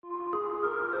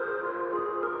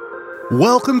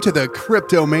Welcome to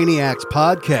the Maniacs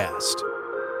podcast.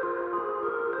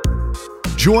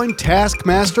 Join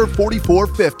Taskmaster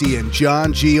 4450 and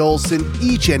John G. Olson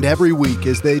each and every week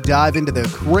as they dive into the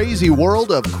crazy world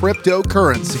of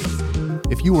cryptocurrency.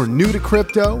 If you are new to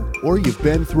crypto or you've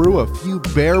been through a few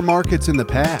bear markets in the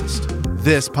past,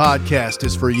 this podcast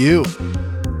is for you.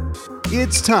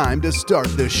 It's time to start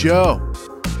the show.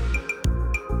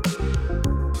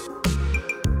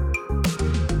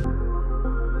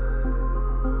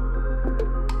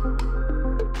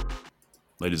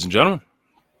 Ladies and gentlemen,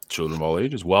 children of all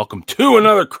ages, welcome to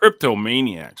another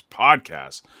Maniacs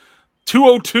podcast.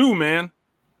 202, man.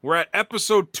 We're at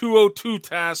episode 202,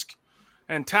 Task.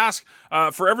 And Task,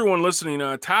 for everyone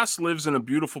listening, Task lives in a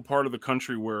beautiful part of the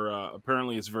country where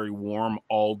apparently it's very warm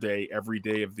all day, every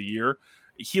day of the year.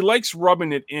 He likes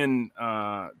rubbing it in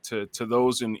to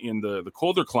those in the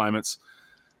colder climates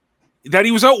that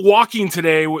he was out walking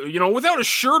today, without a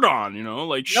shirt on,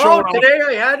 No, today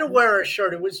I had to wear a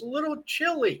shirt. It was a little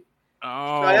chilly.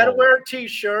 Oh. So I had to wear a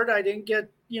t-shirt. I didn't get,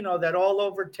 that all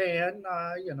over tan,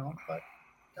 but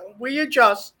we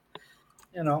adjust.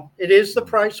 It is the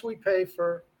price we pay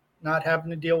for not having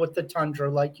to deal with the tundra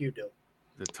like you do.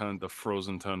 The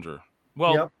frozen tundra.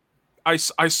 Well, yep. I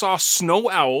saw snow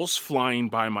owls flying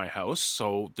by my house,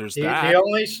 so there's that. The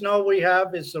only snow we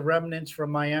have is the remnants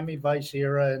from Miami Vice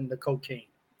era and the cocaine.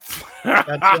 That's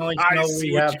the only snow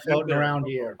we have floating around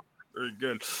here. Very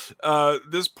good.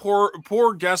 This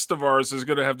poor guest of ours is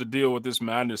going to have to deal with this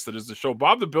madness that is the show.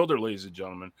 Bob the Builder, ladies and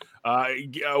gentlemen.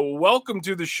 Welcome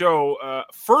to the show.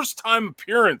 First time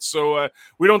appearance. So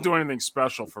we don't do anything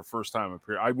special for first time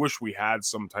appearance. I wish we had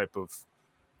some type of.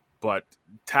 But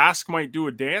Task might do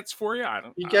a dance for you. I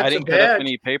didn't cut up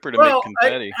any paper to make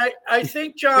confetti. I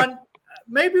think, John,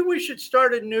 maybe we should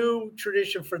start a new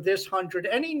tradition for this 100.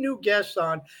 Any new guests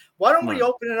on? Why don't we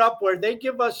open it up where they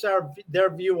give us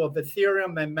their view of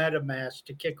Ethereum and MetaMask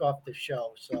to kick off the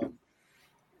show? So,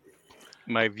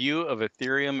 my view of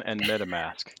Ethereum and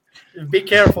MetaMask. Be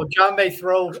careful. John may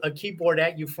throw a keyboard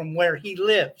at you from where he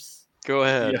lives. Go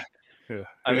ahead. Yeah.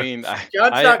 I mean,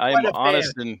 I'm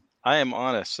honest and. I am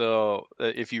honest. So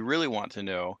if you really want to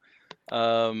know,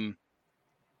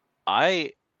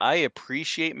 I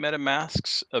appreciate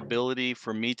MetaMask's ability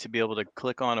for me to be able to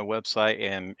click on a website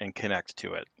and connect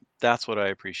to it. That's what I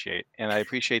appreciate. And I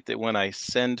appreciate that when I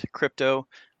send crypto,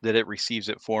 that it receives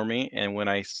it for me. And when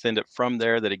I send it from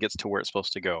there, that it gets to where it's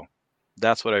supposed to go.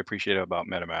 That's what I appreciate about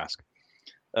MetaMask.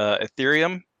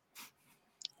 Ethereum,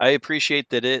 I appreciate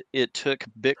that it took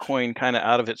Bitcoin kind of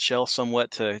out of its shell somewhat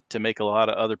to make a lot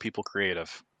of other people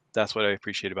creative. That's what I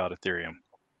appreciate about Ethereum.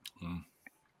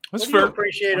 What do you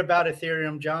appreciate about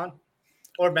Ethereum, John?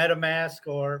 Or MetaMask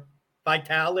or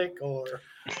Vitalik or...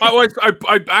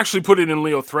 I actually put it in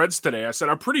Leo Threads today. I said,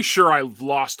 I'm pretty sure I've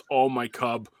lost all my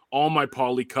Cub, all my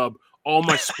Poly Cub, all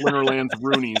my Splinterlands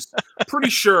Roonies.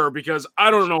 Pretty sure, because I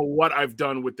don't know what I've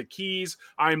done with the keys.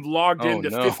 I'm logged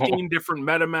into 15 different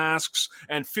MetaMasks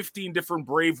and 15 different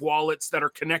Brave wallets that are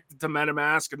connected to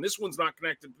MetaMask, and this one's not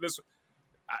connected to this.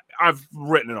 I've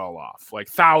written it all off. Like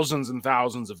thousands and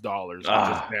thousands of dollars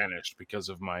have just vanished because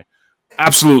of my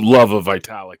absolute love of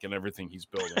Vitalik and everything he's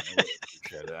building. I really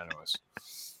appreciate it. Anyways.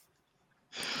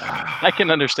 I can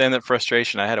understand that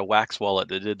frustration. I had a Wax wallet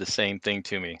that did the same thing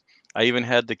to me. I even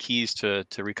had the keys to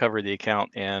recover the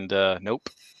account, and nope,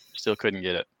 still couldn't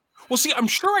get it. Well, see, I'm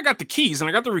sure I got the keys and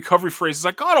I got the recovery phrases.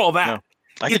 I got all that. No,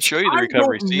 I could show you the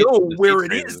recovery. I don't know where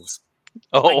it is.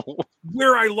 Oh,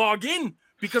 where I log in,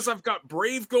 because I've got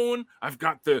Brave going. I've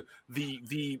got the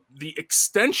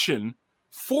extension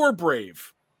for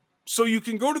Brave, so you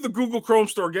can go to the Google Chrome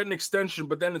store, get an extension,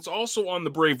 but then it's also on the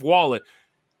Brave wallet.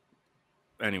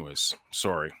 Anyways,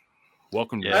 sorry.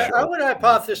 Welcome to the show. I would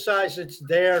hypothesize it's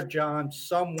there, John,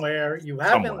 somewhere. You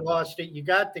haven't lost it. You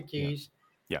got the keys.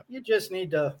 Yeah. You just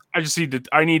need to.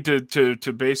 I need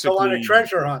to basically go on a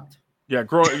treasure hunt. Yeah,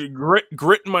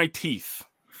 grit my teeth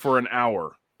for an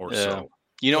hour or so.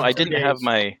 I didn't have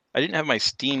my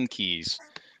Steam keys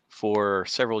for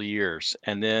several years,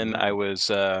 and then I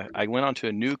went onto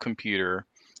a new computer.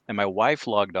 And my wife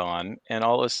logged on, and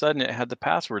all of a sudden it had the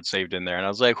password saved in there. And I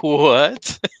was like,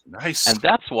 what? Nice. And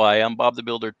that's why I'm Bob the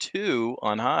Builder 2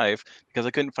 on Hive, because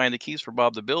I couldn't find the keys for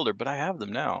Bob the Builder, but I have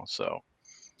them now. So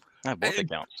I have both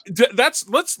accounts.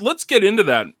 Let's get into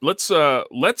that. Let's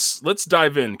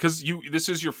dive in, because this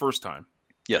is your first time.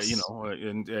 Yes.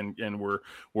 And we're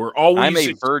always I'm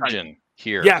a virgin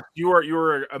here. Yeah, you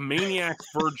are a maniac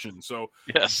virgin. So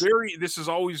yes. This is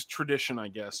always tradition, I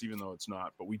guess, even though it's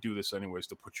not. But we do this anyways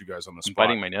to put you guys on the spot. I'm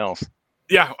biting my nails.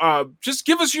 Just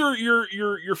give us your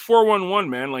 411,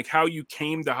 man. Like how you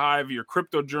came to Hive, your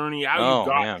crypto journey, how you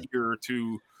got here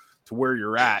to where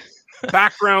you're at.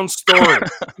 Background story.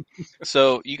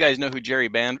 So you guys know who Jerry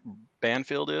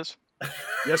Banfield is?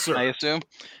 Yes, sir. I assume.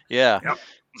 Yeah. Yep.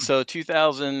 So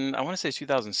I want to say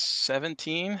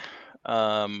 2017.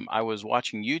 I was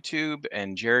watching YouTube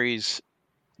and Jerry's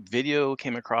video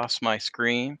came across my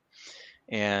screen,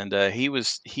 and he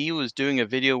was doing a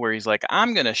video where he's like,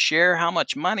 I'm going to share how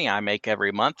much money I make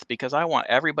every month because I want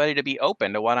everybody to be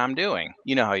open to what I'm doing.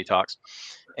 You know how he talks.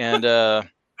 And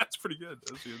that's pretty good.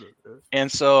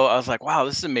 And so I was like, wow,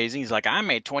 this is amazing. He's like, I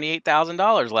made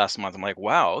 $28,000 last month. I'm like,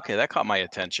 wow, okay, that caught my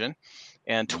attention.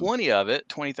 And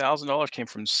 $20,000 came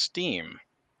from Steam.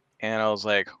 And I was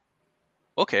like,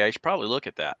 okay, I should probably look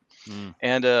at that.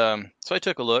 And so I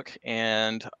took a look,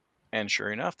 and sure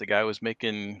enough, the guy was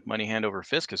making money hand over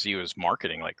fist because he was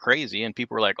marketing like crazy, and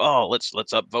people were like, "Oh, let's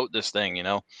upvote this thing," you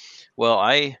know. Well,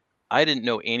 I didn't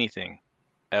know anything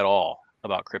at all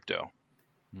about crypto.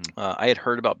 I had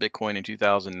heard about Bitcoin in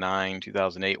 2009,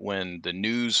 2008 when the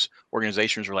news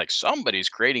organizations were like, somebody's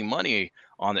creating money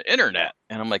on the internet.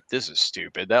 And I'm like, this is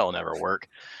stupid. That will never work,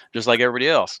 just like everybody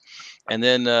else. And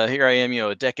then here I am,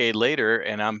 a decade later,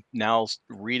 and I'm now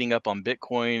reading up on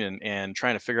Bitcoin and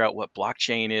trying to figure out what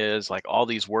blockchain is, like all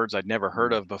these words I'd never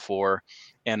heard of before.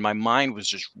 And my mind was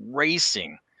just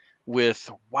racing with,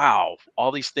 wow,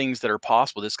 all these things that are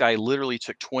possible. This guy literally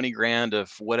took 20 grand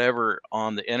of whatever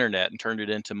on the internet and turned it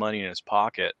into money in his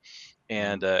pocket.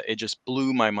 And it just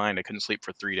blew my mind. I couldn't sleep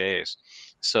for 3 days.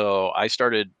 So I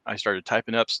started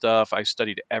typing up stuff. I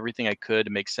studied everything I could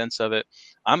to make sense of it.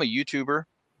 I'm a YouTuber.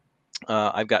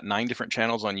 I've got 9 different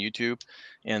channels on YouTube.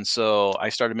 And so I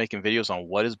started making videos on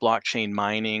what is blockchain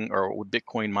mining or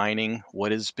Bitcoin mining,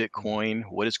 what is Bitcoin,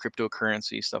 what is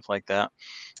cryptocurrency, stuff like that.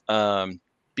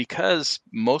 Because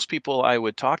most people I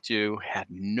would talk to had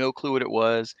no clue what it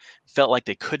was, felt like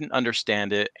they couldn't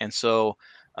understand it. And so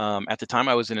at the time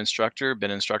I was an instructor,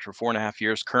 been an instructor for 4.5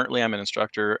 years. Currently, I'm an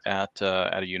instructor at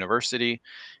a university.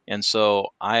 And so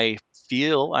I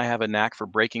feel I have a knack for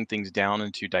breaking things down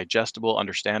into digestible,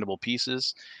 understandable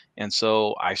pieces. And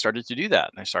so I started to do that.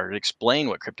 And I started to explain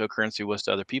what cryptocurrency was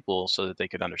to other people so that they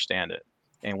could understand it.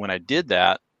 And when I did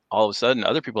that, all of a sudden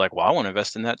other people were like, well, I want to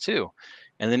invest in that too.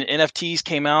 And then NFTs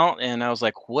came out, and I was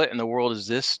like, what in the world is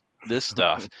this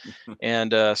stuff?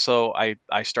 And so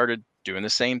I started doing the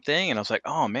same thing, and I was like,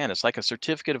 oh man, it's like a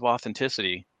certificate of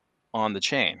authenticity on the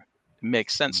chain. It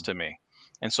makes sense to me.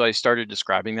 And so I started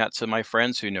describing that to my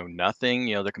friends who know nothing.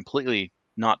 They're completely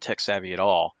not tech savvy at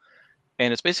all.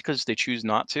 And it's basically because they choose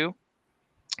not to.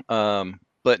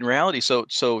 But in reality, so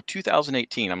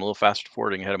 2018, I'm a little fast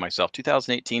forwarding ahead of myself.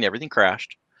 2018, everything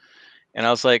crashed. And I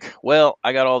was like, well,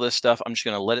 I got all this stuff. I'm just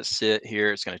going to let it sit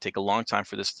here. It's going to take a long time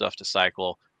for this stuff to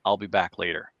cycle. I'll be back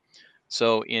later.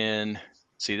 So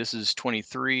this is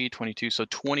 23, 22. So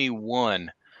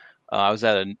 21, I was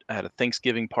at a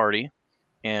Thanksgiving party,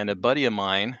 and a buddy of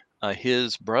mine,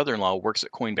 his brother-in-law works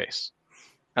at Coinbase.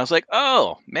 I was like,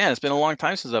 oh man, it's been a long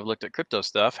time since I've looked at crypto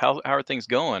stuff. How are things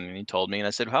going? And he told me, and I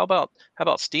said, how about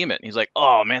Steam it? And he's like,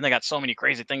 oh man, they got so many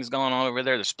crazy things going on over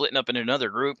there. They're splitting up into another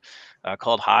group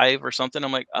called Hive or something.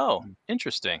 I'm like, oh,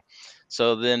 interesting.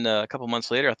 So then a couple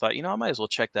months later, I thought, I might as well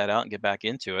check that out and get back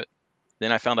into it.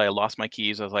 Then I found I lost my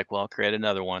keys. I was like, well, I'll create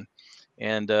another one,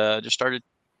 and just started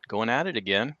going at it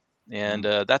again. And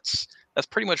that's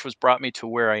pretty much what's brought me to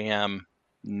where I am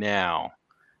now.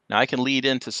 Now I can lead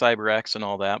into Psyber-X and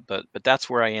all that, but that's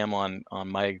where I am on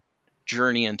my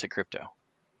journey into crypto.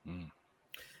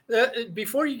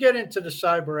 Before you get into the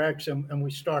Psyber-X and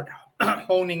we start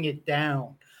honing it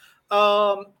down,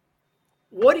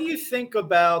 what do you think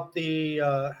about the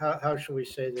how should we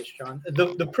say this, John?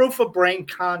 The proof of brain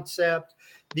concept,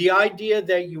 the idea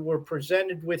that you were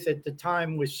presented with at the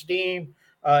time with Steam,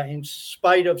 in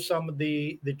spite of some of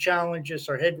the challenges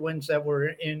or headwinds that were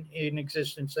in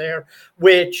existence there,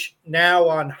 which now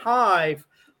on Hive,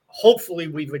 hopefully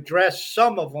we've addressed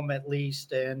some of them at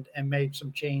least and made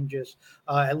some changes,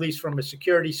 at least from a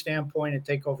security standpoint and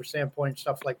takeover standpoint,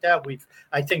 stuff like that. We've,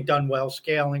 I think, done well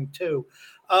scaling too.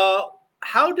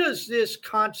 How does this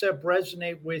concept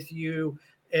resonate with you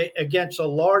against a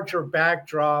larger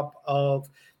backdrop of,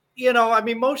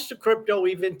 most of crypto,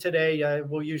 even today,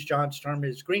 we'll use John's term,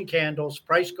 is green candles,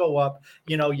 price go up,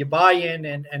 you buy in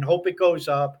and hope it goes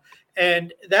up.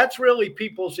 And that's really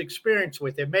people's experience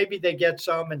with it. Maybe they get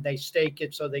some and they stake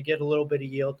it, so they get a little bit of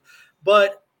yield.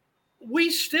 But we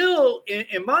still,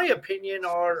 in my opinion,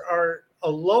 are a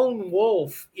lone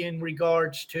wolf in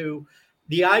regards to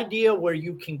the idea where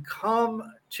you can come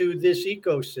to this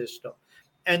ecosystem.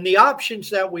 And the options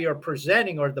that we are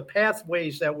presenting, or the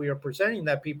pathways that we are presenting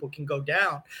that people can go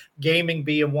down, gaming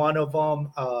being one of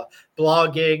them,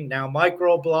 blogging, now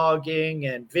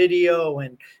microblogging and video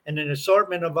and an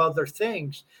assortment of other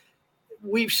things.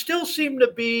 We still seem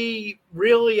to be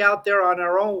really out there on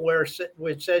our own where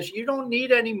it says you don't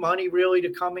need any money really to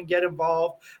come and get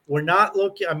involved. We're not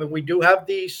looking, I mean, we do have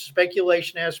the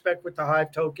speculation aspect with the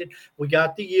Hive token. We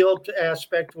got the yield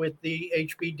aspect with the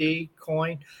HBD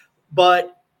coin,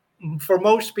 but for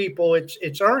most people,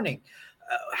 it's earning.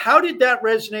 How did that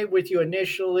resonate with you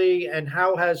initially, and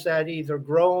how has that either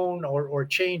grown or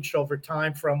changed over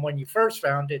time from when you first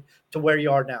found it to where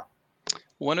you are now?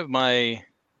 One of my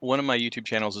YouTube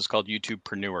channels is called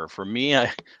YouTubepreneur. For me,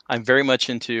 I'm very much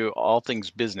into all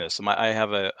things business. I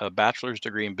have a bachelor's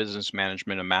degree in business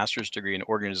management, a master's degree in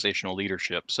organizational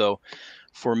leadership. So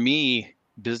for me,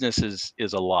 business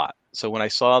is a lot. So when I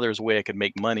saw there's a way I could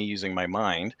make money using my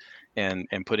mind and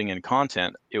putting in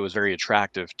content, it was very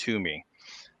attractive to me.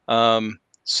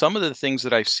 Some of the things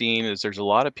that I've seen is there's a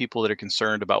lot of people that are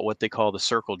concerned about what they call the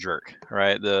circle jerk,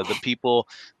 right? The people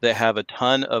that have a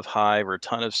ton of Hive or a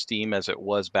ton of Steam, as it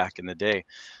was back in the day,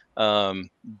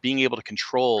 being able to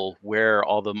control where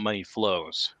all the money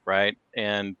flows, right?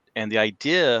 And the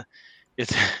idea,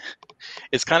 it's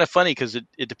it's kind of funny because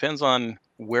it depends on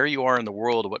where you are in the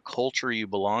world, what culture you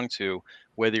belong to,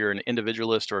 whether you're an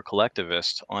individualist or a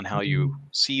collectivist, on how you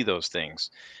see those things.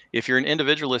 If you're an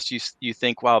individualist, you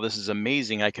think, wow, this is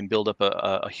amazing. I can build up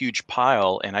a huge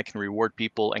pile and I can reward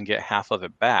people and get half of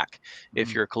it back.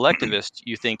 If you're a collectivist,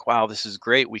 you think, wow, this is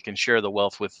great. We can share the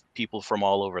wealth with people from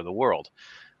all over the world.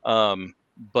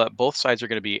 But both sides are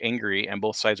going to be angry and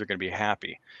both sides are going to be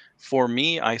happy. For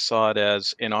me, I saw it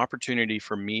as an opportunity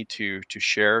for me to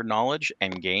share knowledge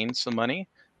and gain some money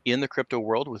in the crypto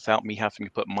world without me having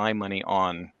to put my money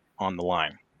on the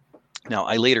line. Now,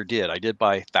 I later did. I did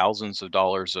buy thousands of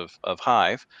dollars of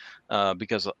Hive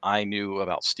because I knew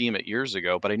about Steam years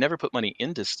ago, but I never put money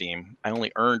into Steam. I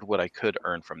only earned what I could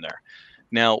earn from there.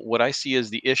 Now, what I see as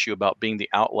the issue about being the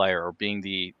outlier or being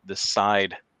the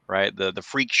side, right, the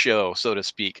freak show, so to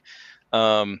speak.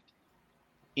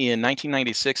 In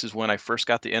 1996 is when I first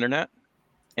got the internet,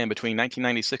 and between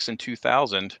 1996 and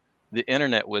 2000, the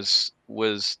internet was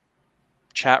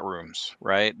chat rooms,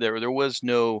 right? There was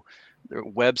no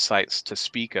websites to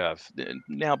speak of.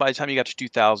 Now, by the time you got to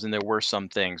 2000, there were some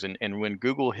things, and when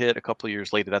Google hit a couple of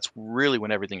years later, that's really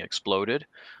when everything exploded.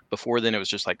 Before then, it was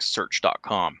just like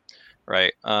search.com,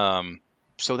 right?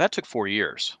 So that took 4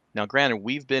 years. Now, granted,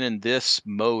 we've been in this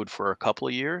mode for a couple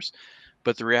of years,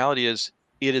 but the reality is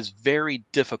it is very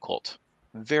difficult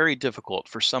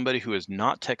for somebody who is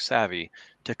not tech savvy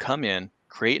to come in,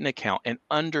 create an account, and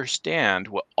understand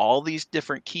what all these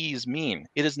different keys mean.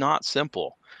 It is not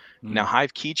simple. Now,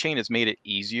 Hive Keychain has made it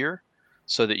easier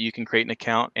so that you can create an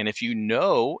account. And if you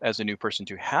know, as a new person,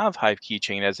 to have Hive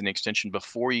Keychain as an extension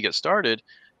before you get started,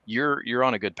 you're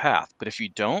on a good path. But if you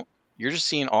don't, you're just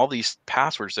seeing all these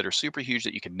passwords that are super huge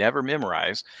that you can never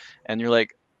memorize. And you're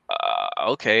like,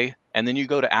 okay. And then you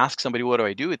go to ask somebody, what do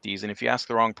I do with these? And if you ask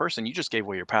the wrong person, you just gave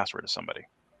away your password to somebody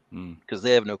because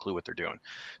they have no clue what they're doing.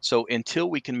 So until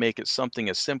we can make it something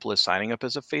as simple as signing up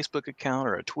as a Facebook account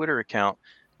or a Twitter account,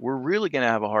 we're really going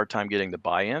to have a hard time getting the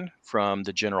buy-in from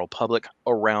the general public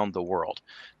around the world.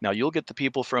 Now, you'll get the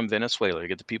people from Venezuela, you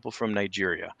get the people from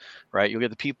Nigeria, right? You'll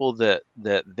get the people that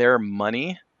their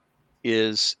money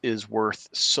is worth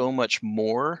so much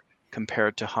more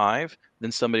compared to Hive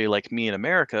than somebody like me in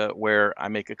America, where I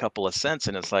make a couple of cents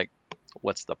and it's like,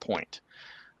 what's the point?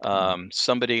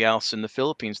 Somebody else in the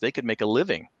Philippines, they could make a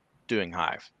living doing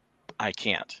Hive. I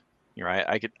can't.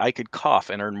 Right? I could cough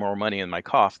and earn more money in my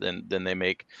cough than they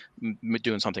make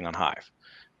doing something on Hive.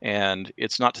 And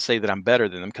it's not to say that I'm better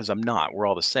than them, because I'm not. We're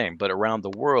all the same. But around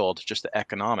the world, just the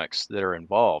economics that are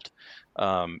involved,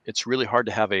 it's really hard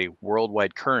to have a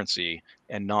worldwide currency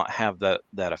and not have that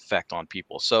effect on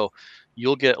people. So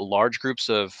you'll get large groups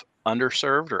of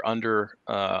underserved or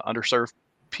underserved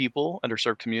people,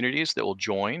 underserved communities that will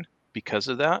join because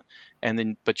of that. And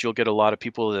then, but you'll get a lot of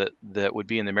people that would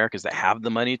be in the Americas that have the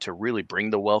money to really bring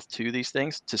the wealth to these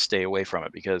things to stay away from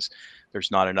it because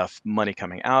there's not enough money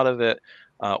coming out of it,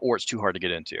 or it's too hard to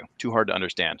get into, too hard to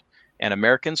understand. And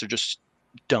Americans are just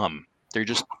dumb. They're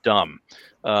just dumb.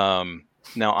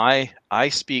 Now I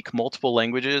speak multiple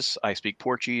languages. I speak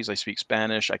Portuguese, I speak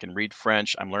Spanish, I can read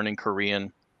French, I'm learning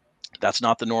Korean. That's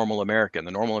not the normal American.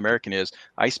 The normal American is,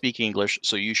 I speak English,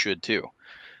 so you should too.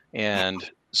 And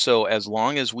so as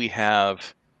long as we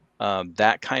have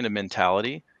that kind of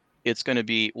mentality, it's going to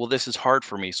be, well, this is hard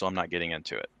for me, so I'm not getting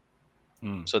into it.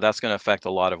 So that's going to affect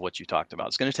a lot of what you talked about.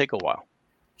 It's going to take a while.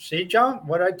 See, John,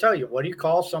 what I tell you? What do you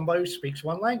call somebody who speaks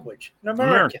one language? An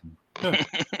American.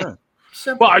 Yeah.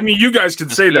 Simple. Well, I mean, you guys can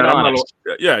Just say being that. honest.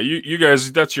 You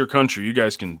guys, that's your country. You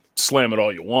guys can slam it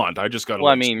all you want. I just got to,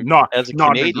 Well, I mean, as a not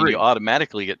Canadian, agree. you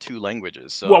automatically get 2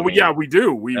 languages. So, Well, I mean, yeah, we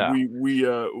do. yeah.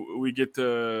 We get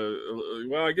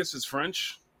well, I guess it's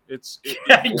French. Yes.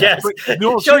 But,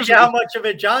 no, Shows seriously, you how much of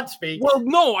it John speaks. Well,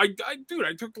 no, I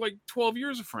took like 12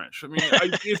 years of French. I mean,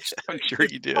 I'm sure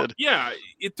you did. Yeah,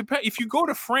 it depends. If you go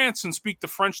to France and speak the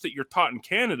French that you're taught in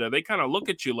Canada, they kind of look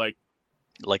at you like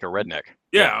a redneck.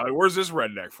 Yeah, where's this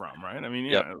redneck from, right? I mean,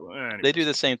 yeah. Yep. Anyway. They do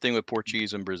the same thing with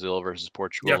Portuguese in Brazil versus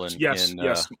Portugal Yes.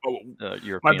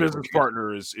 European. My business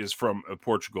partner is from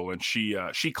Portugal, and she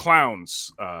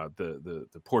clowns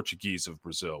the Portuguese of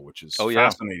Brazil, which is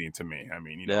fascinating to me. I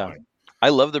mean, I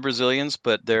love the Brazilians,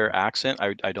 but their accent,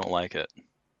 I don't like it.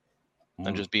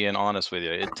 I'm just being honest with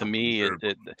you. To me,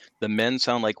 the men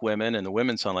sound like women and the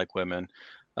women sound like women,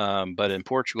 but in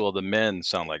Portugal, the men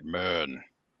sound like men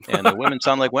and the women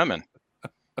sound like women.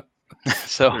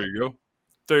 So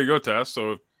there you go, Tess.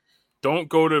 So don't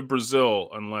go to Brazil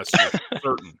unless you're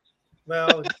certain.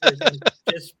 Well,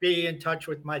 just be in touch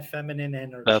with my feminine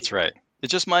energy. That's right.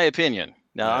 It's just my opinion.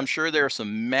 Now, I'm sure there are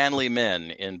some manly men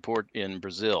in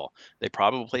Brazil. They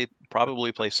probably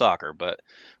play soccer, but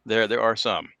there are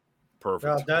some.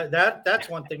 Perfect. Well, that's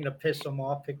one thing to piss them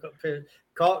off.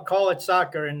 Call it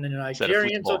soccer, and the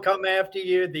Nigerians will come after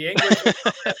you. The English, will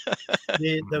come after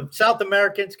the South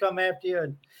Americans come after you,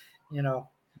 and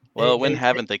Well, when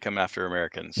haven't they come after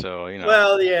Americans? So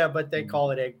Well, yeah, but they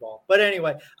call it egg ball. But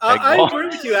anyway, I agree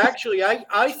with you. Actually,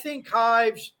 I think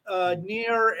Hive's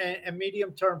near and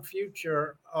medium term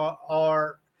future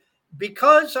are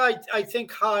because I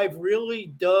think Hive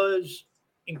really does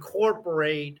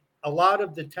incorporate a lot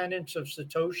of the tenets of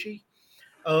Satoshi,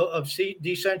 of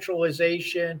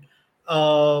decentralization,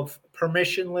 of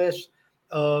permissionless,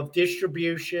 of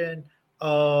distribution,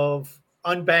 of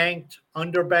unbanked,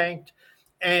 underbanked.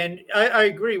 And I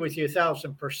agree with you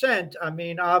 1,000%. I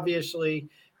mean, obviously,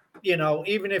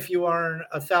 even if you earn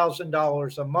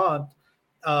 $1,000 a month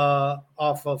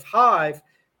off of Hive,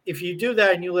 if you do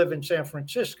that and you live in San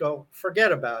Francisco,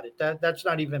 forget about it. That's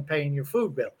not even paying your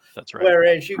food bill. That's right.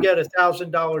 Whereas you get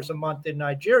 $1,000 a month in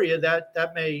Nigeria,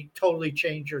 that may totally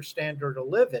change your standard of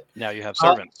living. Now you have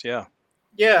servants. Yeah.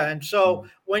 And so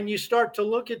when you start to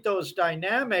look at those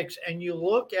dynamics and you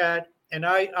look at, and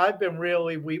I've been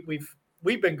really,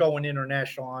 we've been going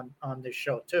international on this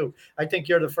show too. I think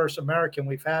you're the first American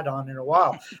we've had on in a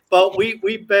while, but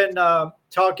we've been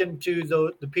talking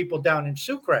to the people down in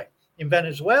Sucre in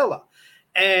Venezuela.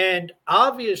 And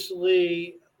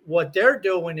obviously what they're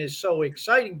doing is so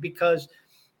exciting because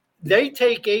they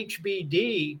take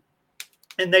HBD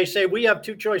and they say, we have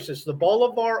two choices, the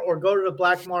Bolivar or go to the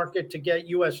black market to get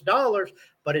US dollars,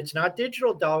 but it's not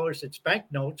digital dollars, it's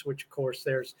banknotes, which of course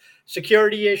there's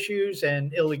security issues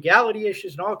and illegality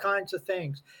issues and all kinds of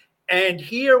things. And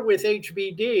here with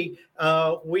HBD,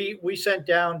 we sent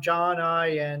down, John,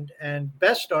 I, and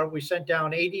Best Start, we sent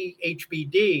down 80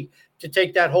 HBD to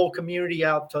take that whole community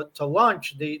out to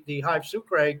lunch, the Hive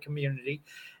Sucre community.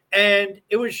 And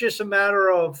it was just a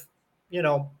matter of,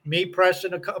 me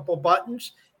pressing a couple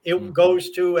buttons. It goes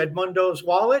to Edmundo's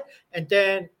wallet. And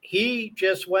then he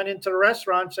just went into the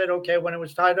restaurant and said, okay, when it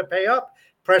was time to pay up,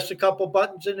 pressed a couple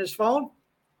buttons in his phone.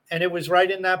 And it was right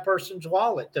in that person's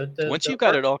wallet. Once you've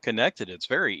got it all connected, it's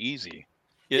very easy.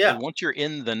 Once you're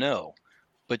in the know,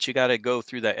 but you got to go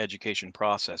through that education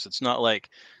process. It's not like,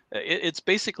 it's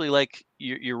basically like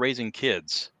you're raising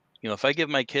kids. If I give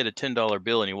my kid a $10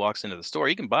 bill and he walks into the store,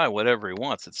 he can buy whatever he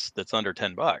wants. That's under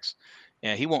 $10.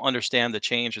 And he won't understand the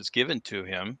change that's given to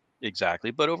him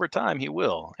exactly, but over time he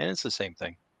will. And it's the same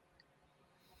thing.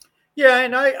 Yeah,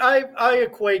 and I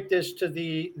equate this to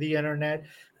the internet.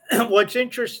 What's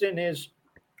interesting is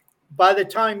by the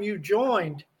time you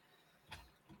joined,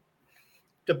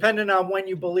 depending on when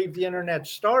you believe the internet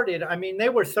started, I mean, they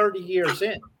were 30 years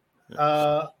in.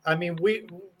 We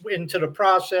into the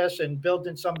process and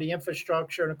building some of the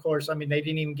infrastructure. And of course, I mean, they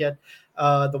didn't even get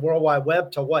the World Wide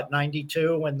Web to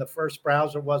 92 when the first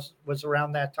browser was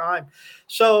around that time.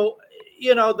 So,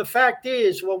 the fact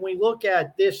is, when we look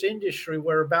at this industry,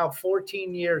 we're about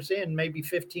 14 years in, maybe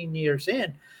 15 years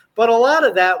in. But a lot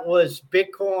of that was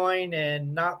Bitcoin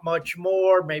and not much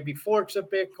more, maybe forks of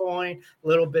Bitcoin, a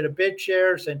little bit of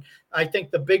BitShares. And I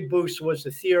think the big boost was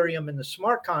Ethereum and the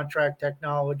smart contract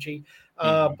technology.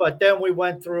 But then we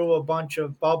went through a bunch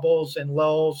of bubbles and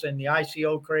lulls and the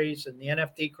ICO craze and the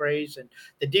NFT craze and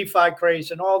the DeFi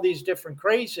craze and all these different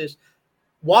crazes,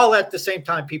 while at the same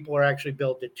time people are actually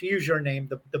building. To use your name,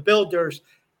 the builders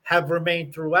have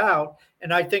remained throughout.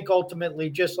 And I think ultimately,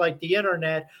 just like the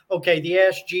internet, okay, the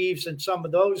Ask Jeeves and some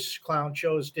of those clown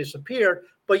shows disappeared,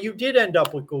 but you did end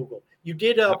up with Google. You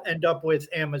did end up with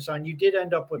Amazon. You did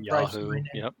end up with Yahoo. Priceline.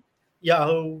 Yep.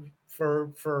 Yahoo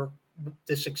for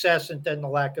the success and then the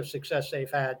lack of success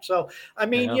they've had. So, I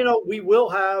mean, we will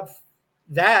have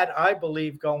that, I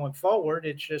believe, going forward.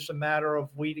 It's just a matter of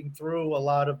weeding through a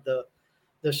lot of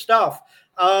the stuff.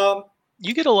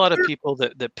 You get a lot of people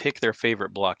that pick their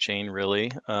favorite blockchain,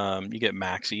 really. You get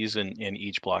maxis in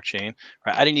each blockchain.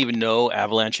 Right? I didn't even know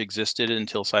Avalanche existed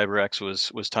until Psyber-X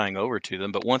was tying over to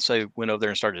them. But once I went over there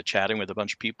and started chatting with a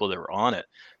bunch of people that were on it,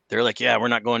 they're like, yeah, we're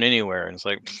not going anywhere. And it's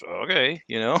like, okay,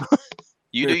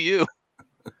 you do you.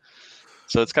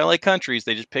 So it's kind of like countries.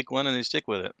 They just pick one and they stick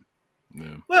with it.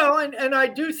 Yeah. Well, and I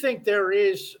do think there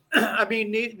is, I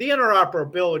mean, the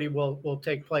interoperability will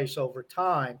take place over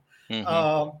time.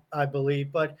 I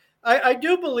believe, but I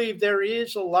do believe there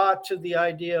is a lot to the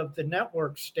idea of the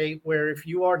network state, where if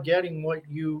you are getting what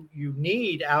you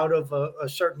need out of a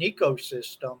certain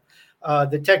ecosystem,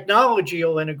 the technology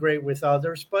will integrate with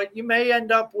others, but you may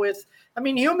end up with, I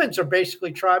mean, humans are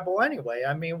basically tribal anyway.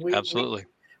 I mean, Absolutely.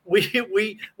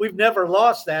 We've never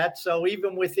lost that. So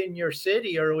even within your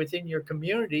city or within your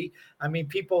community, I mean,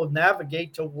 people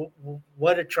navigate to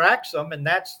what attracts them, and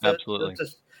that's the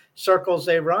circles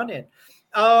they run in.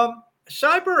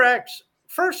 Psyber-X,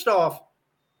 first off,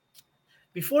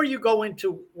 before you go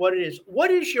into what is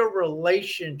your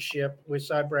relationship with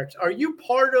Psyber-X? Are you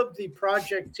part of the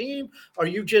project team? Are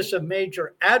you just a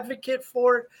major advocate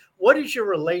for it? What is your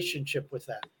relationship with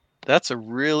that? That's a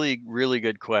really, really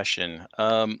good question.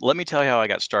 Let me tell you how I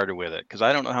got started with it, because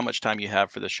I don't know how much time you have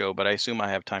for the show, but I assume I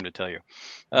have time to tell you.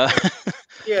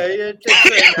 It's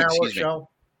an hour show.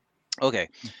 Okay,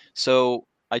 so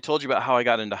I told you about how I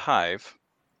got into Hive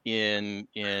in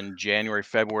January,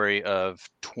 February of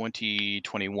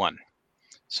 2021.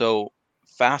 So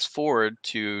fast forward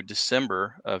to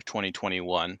December of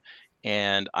 2021,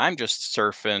 and I'm just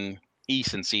surfing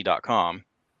ecenc.com.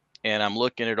 And I'm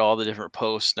looking at all the different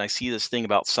posts, and I see this thing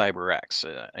about Psyber-X,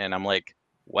 and I'm like,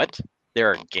 what?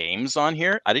 There are games on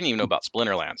here? I didn't even know about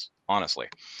Splinterlands, honestly.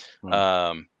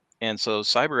 And so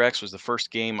Psyber-X was the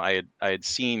first game I had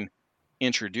seen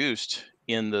introduced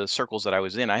in the circles that I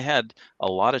was in. I had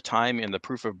a lot of time in the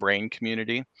proof of brain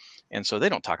community, and so they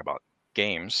don't talk about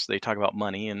games. They talk about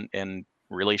money and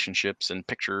relationships and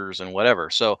pictures and whatever.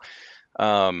 So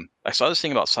I saw this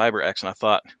thing about Psyber-X, and I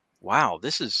thought, wow,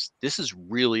 this is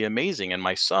really amazing. And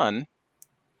my son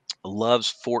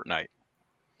loves Fortnite.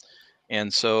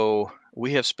 And so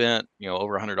we have spent,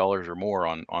 over $100 or more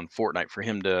on Fortnite for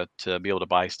him to be able to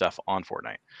buy stuff on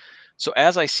Fortnite. So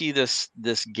as I see this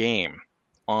game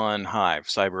on Hive,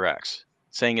 Psyber-X,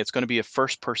 saying it's going to be a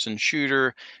first-person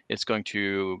shooter, it's going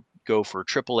to go for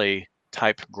AAA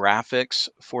type graphics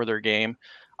for their game,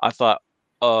 I thought,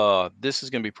 this is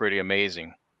going to be pretty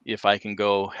amazing. If I can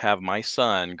go have my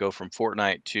son go from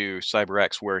Fortnite to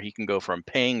Psyber-X, where he can go from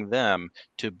paying them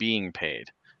to being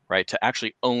paid, right? To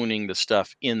actually owning the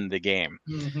stuff in the game.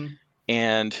 Mm-hmm.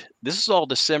 And this is all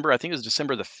December. I think it was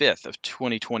December the 5th of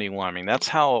 2021. I mean, that's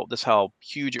how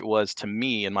huge it was to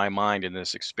me in my mind in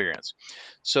this experience.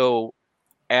 So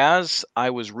as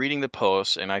I was reading the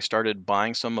posts and I started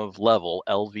buying some of Level,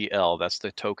 LVL, that's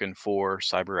the token for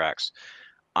Psyber-X,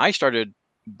 I started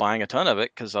buying a ton of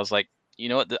it because I was like, you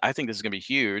know what, I think this is going to be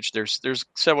huge. There's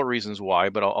several reasons why,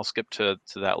 but I'll skip to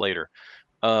that later.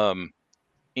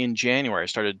 In January, I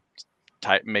started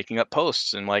making up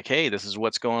posts and like, hey, this is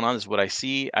what's going on. This is what I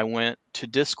see. I went to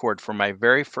Discord for my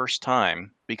very first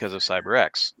time because of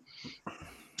Psyber-X.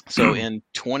 So in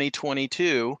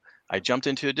 2022, I jumped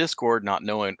into a Discord not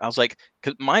knowing. I was like,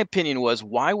 because my opinion was,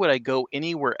 why would I go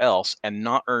anywhere else and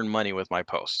not earn money with my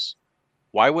posts?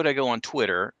 Why would I go on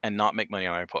Twitter and not make money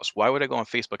on my posts? Why would I go on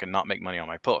Facebook and not make money on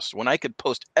my posts when I could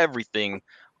post everything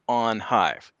on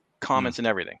Hive, comments and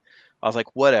everything? I was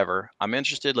like, whatever, I'm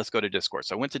interested. Let's go to Discord.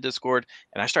 So I went to Discord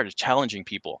and I started challenging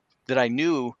people that I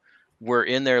knew were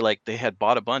in there. Like they had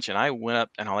bought a bunch, and I went up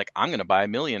and I'm like, I'm going to buy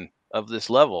 1 million of this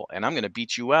level and I'm going to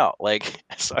beat you out. Like,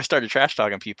 so I started trash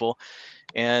talking people,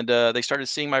 and they started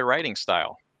seeing my writing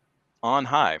style on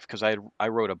Hive, because I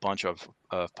wrote a bunch of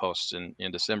posts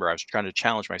in December. I was trying to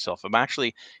challenge myself. I'm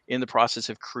actually in the process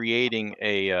of creating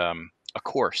a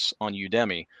course on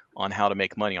Udemy on how to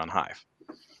make money on Hive.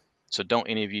 So don't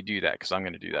any of you do that, because I'm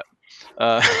going to do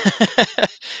that.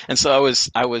 And so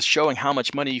I was showing how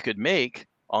much money you could make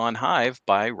on Hive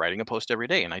by writing a post every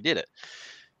day, and I did it.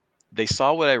 They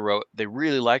saw what I wrote. They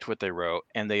really liked what they wrote,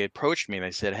 and they approached me and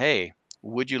they said, hey,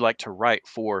 would you like to write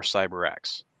for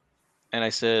Psyber-X? And I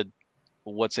said,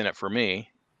 what's in it for me?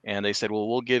 And they said, well,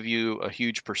 we'll give you a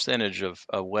huge percentage of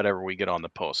whatever we get on the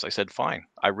post. I said, fine.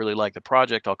 I really like the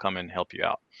project. I'll come and help you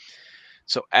out.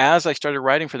 So as I started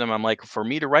writing for them, I'm like, for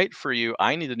me to write for you,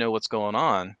 I need to know what's going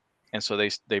on. And so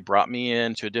they brought me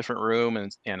into a different room,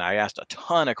 and I asked a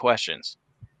ton of questions,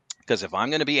 because if I'm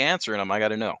going to be answering them, I got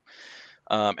to know.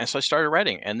 And so I started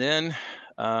writing, and then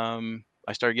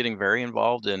I started getting very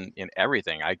involved in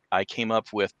everything. I came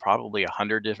up with probably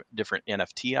 100 different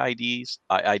NFT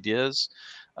ideas.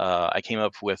 I came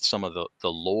up with some of the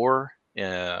lore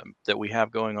that we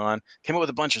have going on. Came up with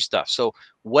a bunch of stuff. So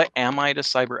what am I to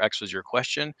Psyber-X was your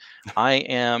question. I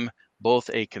am both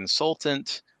a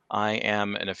consultant. I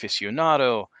am an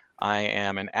aficionado. I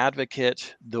am an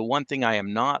advocate. The one thing I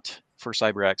am not for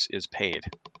Psyber-X is paid.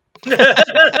 So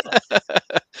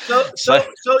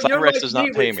you're Psyber-X like does me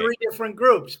not pay with me. 3 different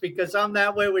groups, because I'm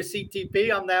that way with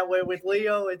CTP. I'm that way with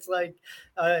Leo. It's like,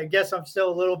 I guess I'm still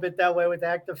a little bit that way with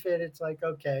ActiFit. It's like,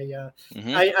 okay,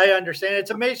 I understand.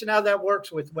 It's amazing how that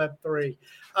works with Web3.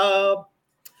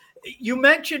 You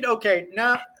mentioned, okay,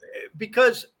 now,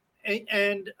 because,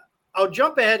 and I'll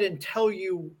jump ahead and tell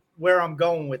you where I'm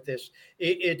going with this.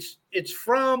 It's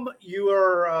from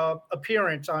your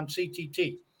appearance on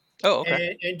CTT. Oh,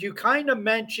 okay. And you kind of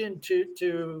mentioned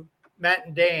to Matt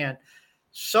and Dan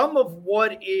some of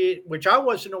which I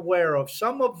wasn't aware of,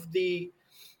 some of the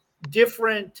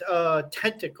different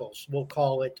tentacles, we'll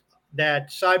call it, that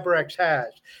Psyber-X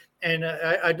has. And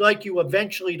I'd like you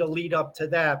eventually to lead up to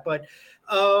that. But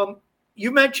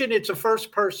you mentioned it's a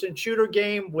first-person shooter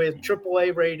game with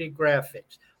AAA rated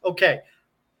graphics. Okay.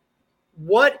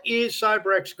 What is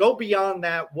Psyber-X? Go beyond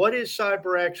that. What is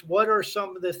Psyber-X? What are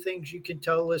some of the things you can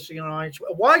tell listening audience?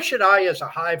 Why should I, as a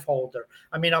Hive holder,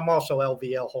 I mean, I'm also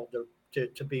LVL holder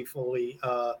to be fully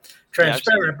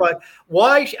transparent, but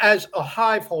why, as a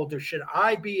Hive holder, should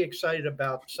I be excited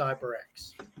about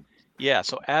Psyber-X? Yeah,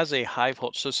 so as a Hive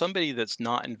holder, so somebody that's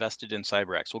not invested in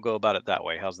Psyber-X, we'll go about it that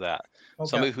way. How's that? Okay.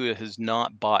 Somebody who has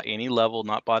not bought any level,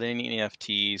 not bought any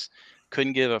NFTs,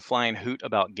 couldn't give a flying hoot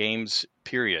about games,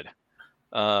 period.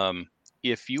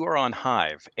 If you are on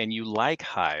Hive and you like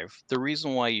Hive, the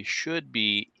reason why you should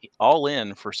be all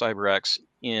in for Psyber-X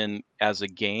as a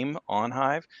game on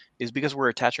Hive is because we're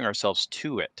attaching ourselves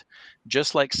to it.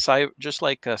 Just like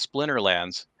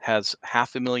Splinterlands has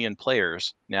 500,000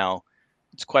 players now.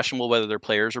 It's questionable whether they're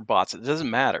players or bots. It doesn't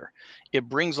matter. It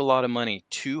brings a lot of money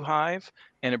to Hive,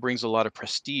 and it brings a lot of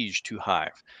prestige to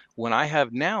Hive. When I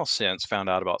have now since found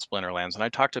out about Splinterlands, and I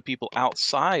talk to people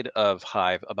outside of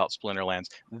Hive about Splinterlands,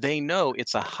 they know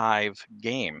it's a Hive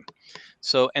game.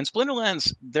 So, and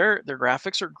Splinterlands, their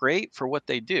graphics are great for what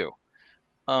they do.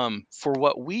 For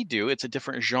what we do, it's a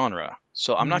different genre.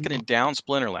 So I'm not going to down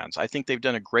Splinterlands. I think they've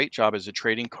done a great job as a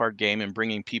trading card game and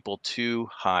bringing people to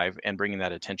Hive and bringing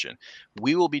that attention.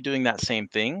 We will be doing that same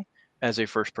thing as a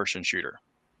first-person shooter.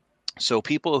 So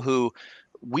people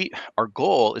our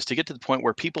goal is to get to the point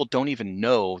where people don't even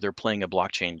know they're playing a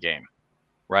blockchain game,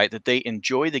 right? That they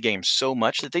enjoy the game so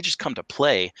much that they just come to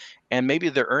play, and maybe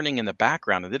they're earning in the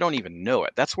background and they don't even know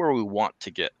it. That's where we want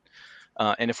to get.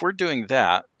 And if we're doing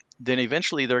that, then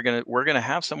eventually we're gonna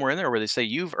have somewhere in there where they say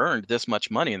you've earned this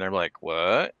much money, and they're like,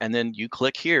 what? And then you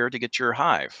click here to get your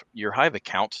Hive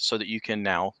account, so that you can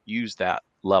now use that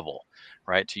level,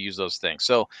 right? To use those things.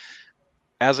 So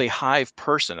as a Hive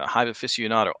person, a Hive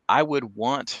aficionado, I would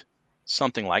want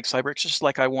something like Psyber-X, just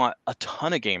like I want a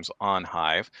ton of games on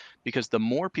Hive, because the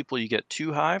more people you get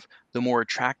to Hive, the more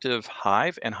attractive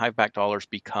Hive and Hive-backed dollars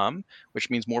become, which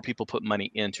means more people put money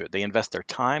into it. They invest their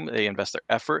time, they invest their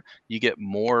effort. You get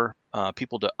more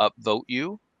people to upvote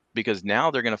you, because now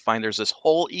they're going to find there's this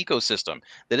whole ecosystem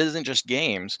that isn't just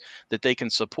games that they can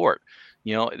support.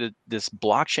 You know, this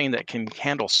blockchain that can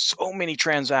handle so many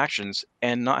transactions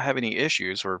and not have any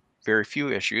issues, or very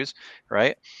few issues,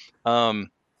 right?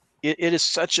 It is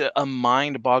such a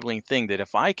mind-boggling thing that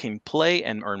if I can play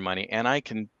and earn money, and I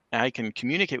can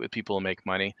communicate with people and make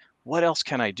money, what else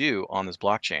can I do on this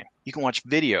blockchain? You can watch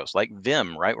videos like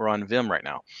Vim, right? We're on Vim right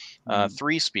now.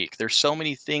 3Speak. There's so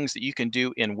many things that you can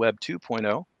do in Web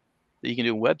 2.0 that you can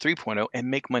do in Web 3.0 and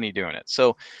make money doing it.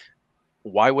 So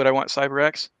why would I want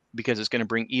Psyber-X? Because it's going to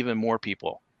bring even more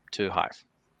people to Hive.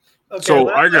 Okay, so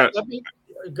let me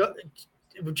go,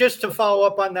 just to follow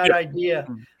up on that idea,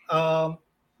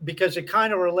 because it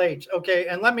kind of relates. Okay,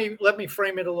 and let me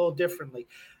frame it a little differently.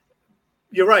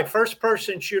 You're right.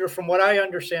 First-person shooter, from what I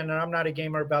understand, and I'm not a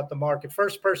gamer about the market.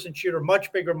 First-person shooter,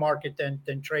 much bigger market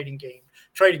than trading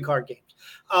card games.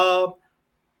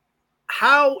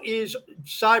 How is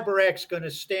Psyber-X going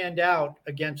to stand out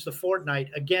against the Fortnite,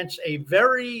 against a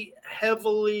very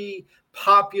heavily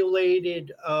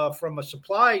populated from a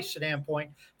supply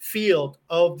standpoint field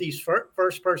of these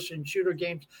first-person shooter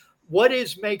games. What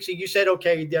makes it? You said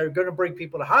okay, they're going to bring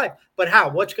people to Hive, but how?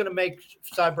 What's going to make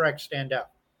Psyber-X stand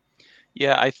out?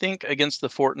 Yeah, I think against the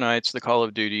Fortnites, the Call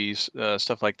of Duties,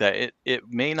 stuff like that, it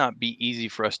may not be easy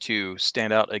for us to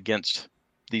stand out against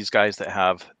these guys that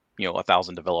have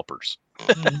 1,000 developers.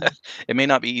 Mhm. It may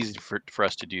not be easy for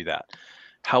us to do that.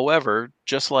 However,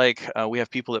 just like we have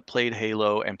people that played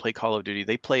Halo and play Call of Duty,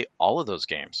 they play all of those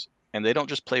games, and they don't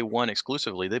just play one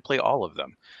exclusively; they play all of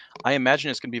them. I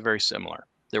imagine it's going to be very similar.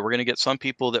 That we're going to get some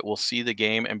people that will see the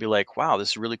game and be like, "Wow, this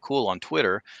is really cool" on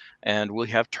Twitter, and we'll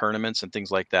have tournaments and things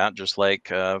like that, just like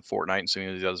Fortnite and some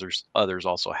of the others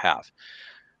also have.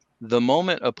 The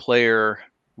moment a player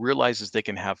realizes they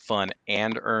can have fun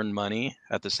and earn money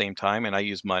at the same time, and I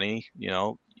use money,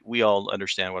 we all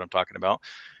understand what I'm talking about,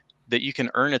 that you can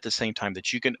earn at the same time,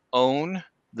 that you can own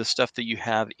the stuff that you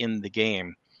have in the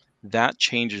game, that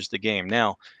changes the game.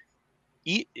 Now,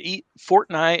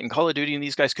 Fortnite and Call of Duty and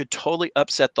these guys could totally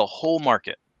upset the whole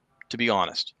market, to be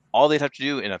honest. All they'd have to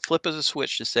do in a flip of a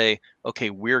switch to say, okay,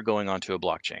 we're going onto a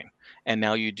blockchain. And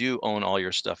now you do own all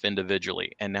your stuff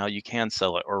individually. And now you can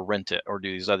sell it or rent it or do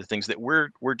these other things that we're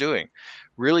doing.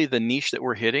 Really, the niche that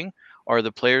we're hitting are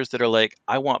the players that are like,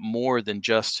 I want more than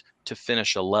just to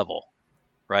finish a level,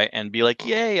 right? And be like,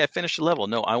 yay, I finished a level.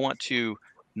 No, I want to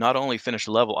not only finish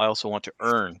a level, I also want to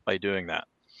earn by doing that.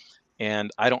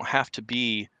 And I don't have to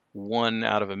be one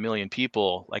out of a million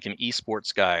people like an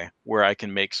esports guy where I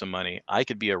can make some money. I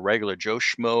could be a regular Joe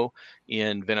Schmo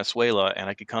in Venezuela, and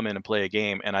I could come in and play a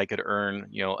game, and I could earn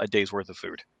a day's worth of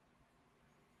food.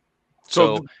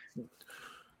 So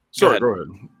sorry, go ahead.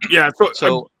 Yeah.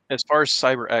 So as far as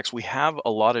Psyber-X, we have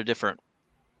a lot of different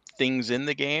things in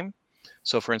the game.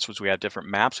 So for instance, we have different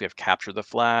maps. We have capture the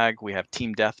flag. We have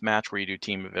team deathmatch where you do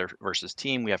team versus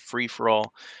team. We have free for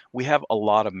all. We have a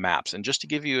lot of maps. And just to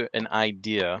give you an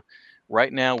idea,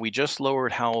 right now we just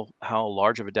lowered how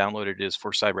large of a download it is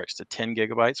for Cyber-X to 10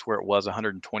 gigabytes, where it was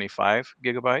 125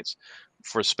 gigabytes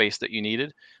for space that you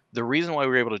needed. The reason why we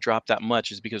were able to drop that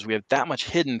much is because we have that much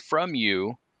hidden from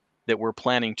you that we're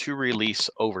planning to release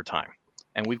over time.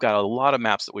 And we've got a lot of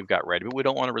maps that we've got ready, but we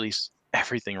don't want to release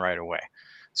everything right away.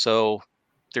 So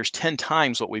there's 10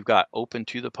 times what we've got open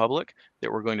to the public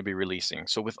that we're going to be releasing.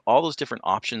 So with all those different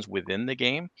options within the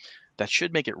game, that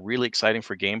should make it really exciting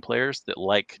for game players that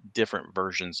like different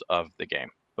versions of the game.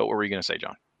 But what were you going to say,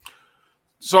 John?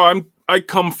 So I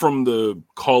come from the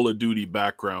Call of Duty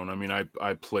background. I mean,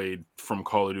 I played from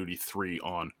Call of Duty 3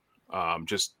 on,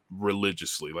 just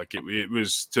religiously. Like it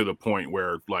was to the point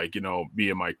where, like, me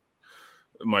and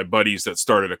my buddies that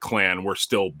started a clan, we're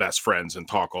still best friends and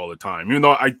talk all the time. Even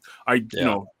though I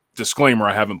disclaimer,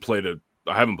 I haven't played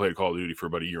Call of Duty for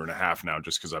about a year and a half now,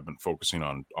 just because I've been focusing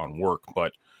on work.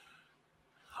 But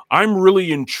I'm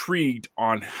really intrigued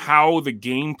on how the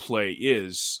gameplay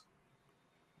is.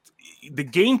 The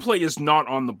gameplay is not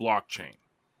on the blockchain.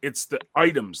 It's the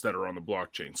items that are on the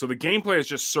blockchain. So the gameplay is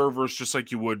just servers, just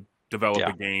like you would develop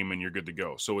a game and you're good to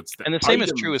go. So it's and the same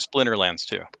is true with Splinterlands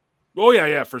too. Oh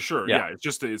yeah, for sure. Yeah, it's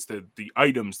just it's the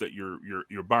items that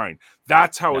you're buying.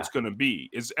 That's how it's going to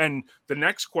be. And the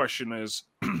next question is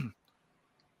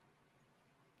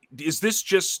this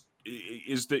just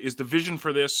is the vision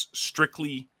for this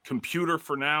strictly computer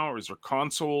for now, or is there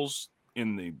consoles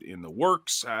in the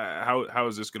works? How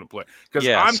is this going to play? Because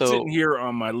I'm sitting here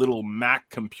on my little Mac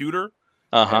computer,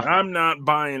 and I'm not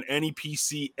buying any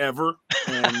PC ever.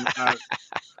 And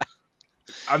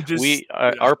I'm just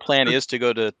our plan is to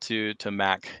go to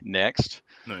Mac next.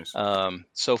 Nice.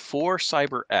 So for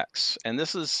Cyber-X, and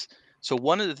this is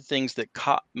one of the things that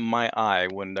caught my eye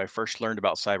when I first learned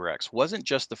about Cyber-X wasn't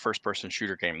just the first-person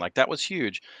shooter game. Like, that was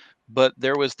huge, but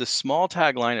there was this small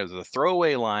tagline, it was a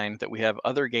throwaway line, that we have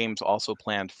other games also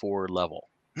planned for level.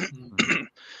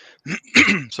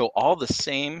 So all the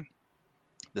same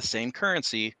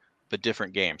currency, but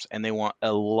different games, and they want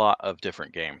a lot of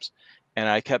different games. And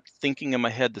I kept thinking in my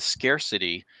head, the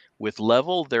scarcity with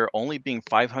level, there only being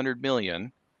 500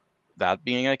 million, that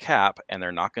being a cap, and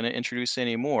they're not going to introduce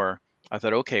any more. I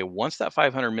thought, okay, once that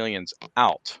 500 million's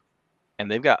out, and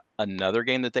they've got another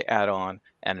game that they add on,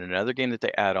 and another game that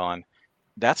they add on,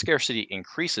 that scarcity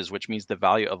increases, which means the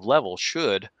value of level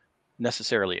should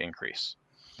necessarily increase.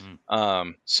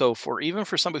 So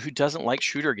for somebody who doesn't like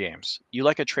shooter games, you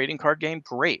like a trading card game,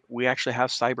 great. We actually have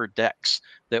Cyber-Dex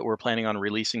that we're planning on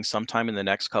releasing sometime in the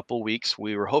next couple weeks.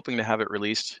 We were hoping to have it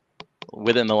released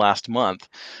within the last month,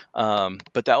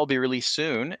 but that will be released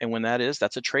soon. And when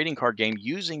that's a trading card game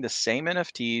using the same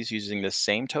NFTs, using the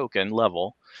same token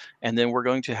level. And then we're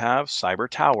going to have Cyber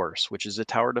Towers, which is a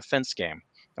tower defense game.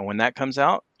 And when that comes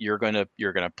out, you're gonna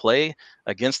play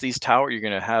against these towers. You're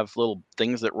gonna have little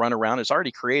things that run around. It's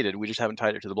already created. We just haven't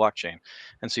tied it to the blockchain.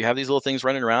 And so you have these little things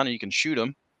running around, and you can shoot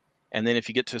them. And then if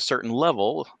you get to a certain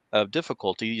level of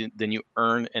difficulty, then you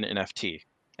earn an NFT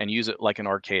and use it like an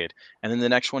arcade. And then the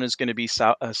next one is going to be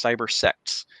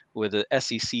Psyber-X with a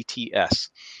SECTS.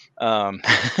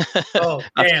 Oh,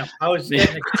 damn. I was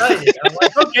getting excited. I'm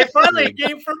like, okay, finally a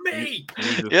game for me.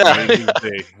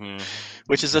 Yeah.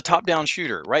 Which is a top-down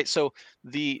shooter, right? So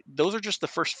those are just the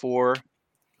first 4.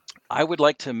 I would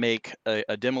like to make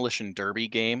a Demolition Derby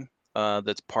game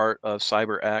that's part of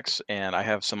Psyber-X, and I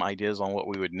have some ideas on what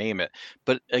we would name it.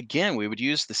 But again, we would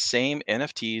use the same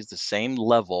NFTs, the same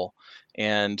level,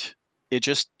 and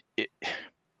the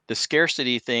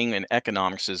scarcity thing in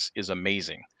economics is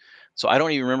amazing. So I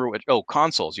don't even remember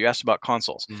consoles. You asked about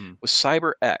consoles. Mm-hmm. With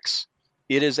Psyber-X,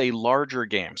 it is a larger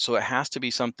game, so it has to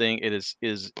be something. It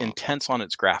is intense on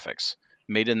its graphics,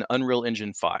 made in the Unreal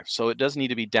Engine 5, so it does need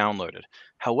to be downloaded.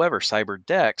 However,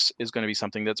 Cyber-Dex is going to be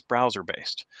something that's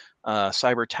browser-based.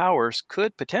 Cyber Towers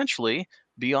could potentially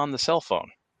be on the cell phone,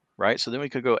 right? So then we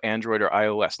could go Android or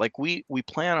iOS. Like we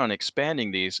plan on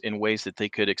expanding these in ways that they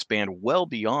could expand well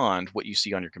beyond what you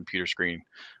see on your computer screen.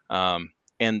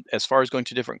 And as far as going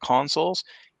to different consoles,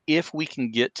 if we can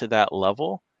get to that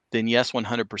level, then yes,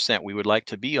 100%, we would like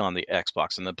to be on the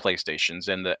Xbox and the PlayStations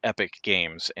and the Epic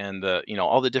Games and the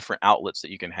all the different outlets that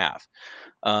you can have.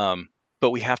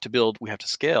 But we have to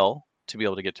scale to be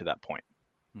able to get to that point.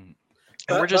 And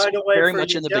we're just very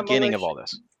much in the beginning of all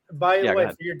this. By the way,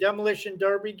 for your Demolition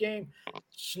Derby game,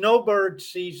 Snowbird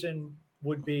Season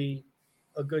would be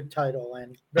a good title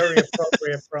and very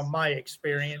appropriate from my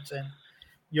experience and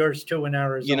yours too in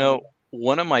Arizona.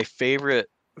 One of my favorite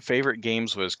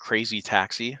games was Crazy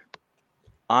Taxi.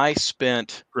 I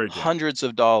spent hundreds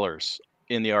of dollars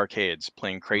in the arcades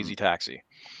playing Crazy Taxi.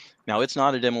 Now, it's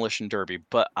not a Demolition Derby,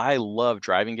 but I love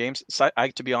driving games. So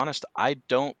to be honest, I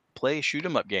don't play shoot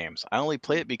 'em up games. I only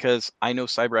play it because I know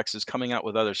Cyber-X is coming out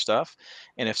with other stuff.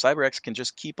 And if Cyber-X can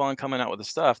just keep on coming out with the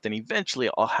stuff, then eventually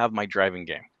I'll have my driving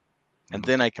game. And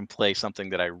then I can play something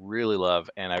that I really love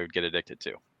and I would get addicted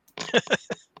to.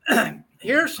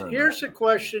 Here's a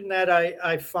question that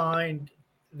I find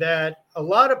that a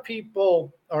lot of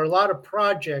people or a lot of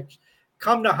projects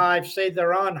come to Hive, say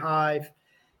they're on Hive,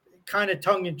 kind of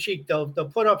tongue in cheek. They'll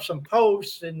put up some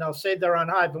posts and they'll say they're on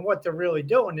Hive, and what they're really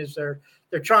doing is they're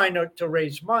trying to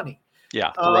raise money.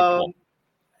 Yeah.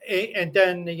 And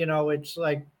then it's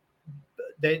like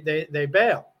they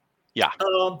bail. Yeah.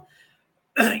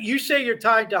 You say you're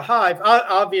tied to Hive.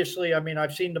 Obviously, I mean,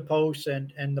 I've seen the posts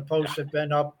and the posts have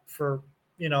been up for,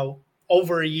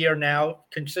 over a year now,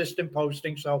 consistent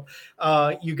posting. So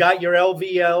you got your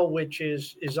LVL, which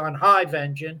is on Hive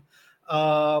Engine.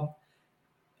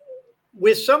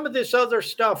 With some of this other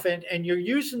stuff, and you're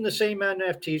using the same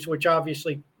NFTs, which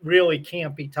obviously really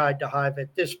can't be tied to Hive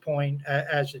at this point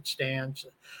as it stands.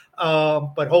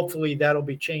 But hopefully that'll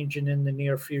be changing in the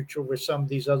near future with some of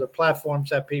these other platforms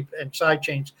that people and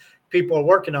sidechains people are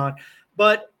working on.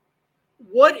 But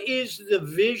what is the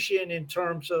vision in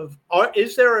terms of,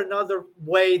 is there another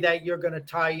way that you're going to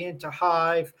tie into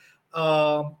Hive?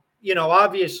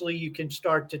 Obviously you can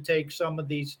start to take some of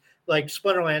these, like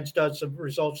Splinterlands does, the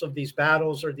results of these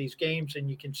battles or these games, and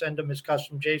you can send them as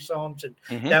custom JSONs, and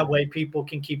that way people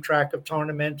can keep track of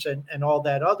tournaments and all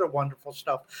that other wonderful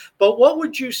stuff. But what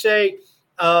would you say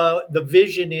the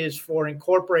vision is for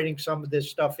incorporating some of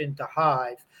this stuff into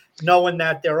Hive, knowing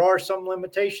that there are some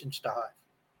limitations to Hive?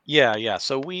 Yeah.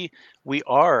 So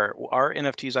our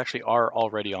NFTs actually are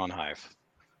already on Hive.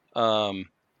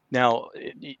 Now,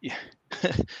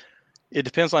 it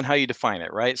depends on how you define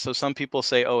it, right? So some people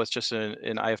say, oh, it's just an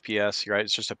IFPS, right?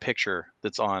 It's just a picture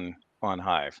that's on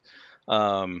Hive.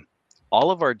 All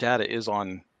of our data is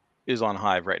on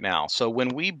Hive right now. So when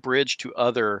we bridge to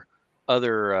other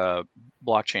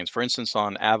blockchains, for instance,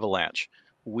 on Avalanche,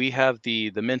 we have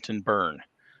the mint and burn.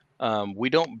 We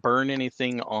don't burn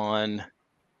anything on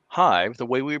Hive. The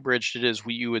way we bridged it is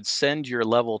you would send your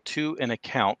level to an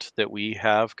account that we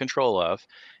have control of,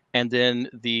 and then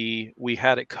we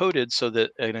had it coded so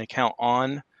that an account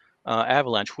on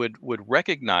Avalanche would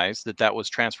recognize that was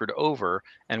transferred over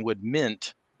and would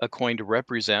mint a coin to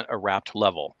represent a wrapped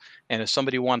level. And if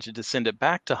somebody wanted to send it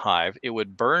back to Hive, it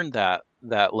would burn that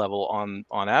level on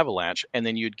Avalanche, and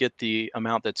then you'd get the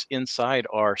amount that's inside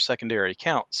our secondary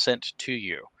account sent to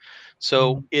you.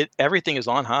 So everything is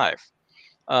on Hive.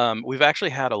 We've actually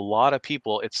had a lot of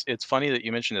people. It's funny that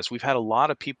you mentioned this. We've had a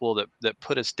lot of people that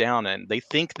put us down, and they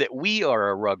think that we are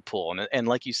a rug pull. And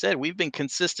like you said, we've been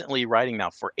consistently writing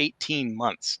now for 18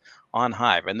 months on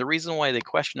Hive. And the reason why they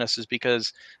question us is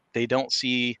because They don't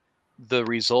see the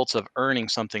results of earning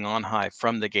something on Hive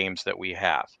from the games that we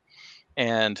have.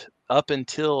 And up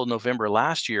until November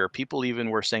last year, people even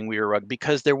were saying we were rug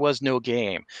because there was no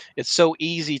game. It's so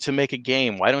easy to make a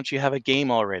game. Why don't you have a game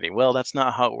already? Well, that's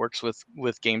not how it works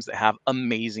with games that have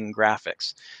amazing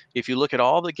graphics. If you look at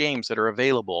all the games that are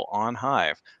available on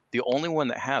Hive, the only one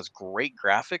that has great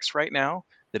graphics right now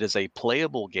that is a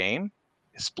playable game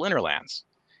is Splinterlands.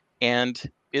 And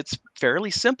it's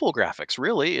fairly simple graphics,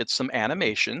 really. It's some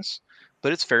animations,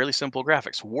 but it's fairly simple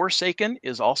graphics. Warsaken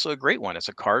is also a great one. It's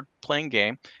a card playing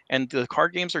game, and the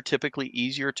card games are typically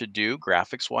easier to do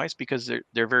graphics wise because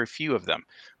there are very few of them.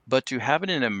 But to have it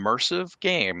an immersive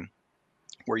game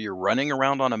where you're running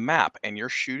around on a map and you're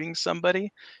shooting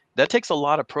somebody, that takes a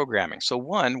lot of programming. So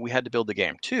one, we had to build the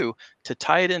game. Two, to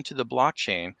tie it into the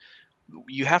blockchain,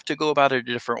 you have to go about it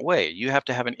a different way. You have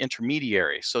to have an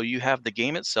intermediary. So you have the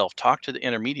game itself talk to the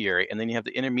intermediary, and then you have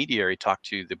the intermediary talk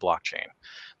to the blockchain.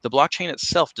 The blockchain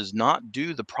itself does not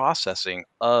do the processing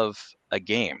of a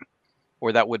game,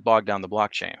 or that would bog down the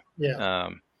blockchain. Yeah.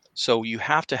 So you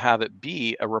have to have it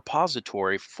be a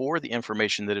repository for the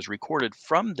information that is recorded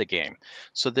from the game.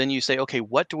 So then you say, okay,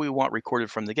 what do we want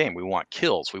recorded from the game? We want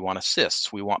kills, we want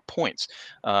assists, we want points,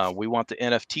 we want the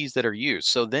NFTs that are used.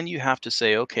 So then you have to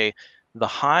say, okay, the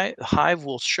Hive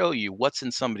will show you what's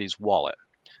in somebody's wallet.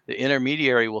 The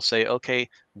intermediary will say, okay,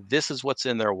 this is what's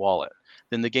in their wallet.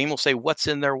 Then the game will say, what's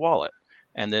in their wallet?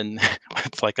 And then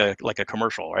it's like a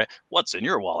commercial, right? What's in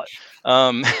your wallet?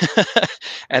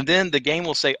 And then the game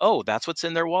will say, oh, that's what's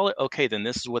in their wallet. Okay, then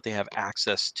this is what they have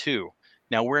access to.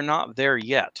 Now, we're not there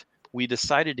yet. We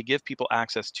decided to give people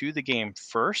access to the game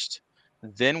first,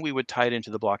 then we would tie it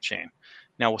into the blockchain.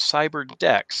 Now, with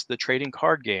Cyber-X, the trading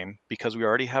card game, because we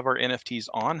already have our NFTs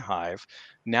on Hive,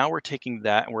 now we're taking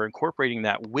that and we're incorporating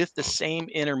that with the same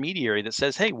intermediary that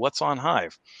says, hey, what's on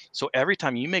Hive? So every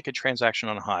time you make a transaction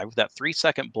on Hive, that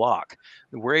 3-second block,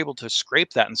 we're able to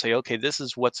scrape that and say, okay, this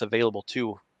is what's available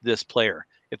to this player.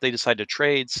 If they decide to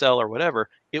trade, sell, or whatever,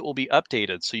 it will be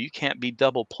updated. So you can't be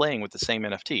double playing with the same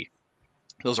NFT.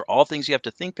 Those are all things you have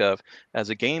to think of as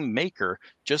a game maker,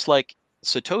 just like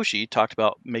Satoshi talked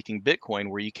about making Bitcoin,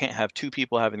 where you can't have two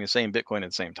people having the same Bitcoin at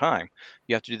the same time.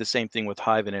 You have to do the same thing with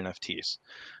Hive and NFTs.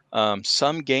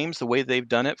 Some games, the way they've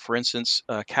done it, for instance,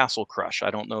 Castle Crush.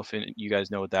 I don't know if you guys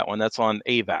know that one. That's on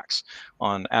AVAX,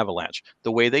 on Avalanche.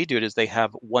 The way they do it is they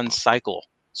have one cycle.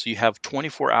 So you have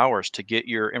 24 hours to get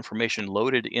your information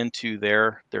loaded into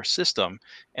their system.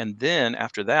 And then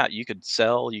after that, you could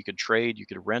sell, you could trade, you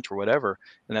could rent or whatever.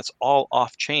 And that's all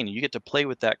off chain. You get to play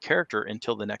with that character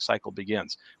until the next cycle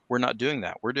begins. We're not doing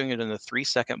that. We're doing it in the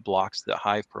 3-second blocks that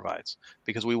Hive provides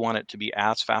because we want it to be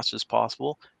as fast as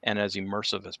possible and as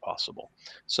immersive as possible.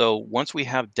 So once we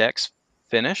have DEX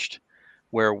finished,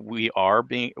 where you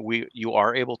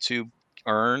are able to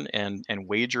earn and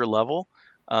wager level,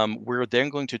 we're then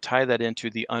going to tie that into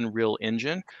the Unreal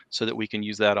Engine so that we can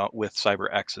use that with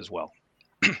Cyber-X as well.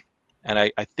 And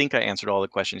I think I answered all the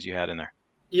questions you had in there.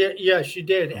 Yeah, yes, you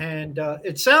did. And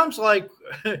it sounds like,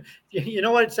 you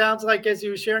know what it sounds like as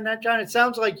you were sharing that, John? It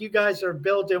sounds like you guys are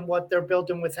building what they're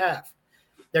building with Half.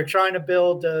 They're trying to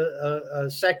build a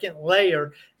second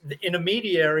layer, the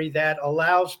intermediary that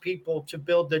allows people to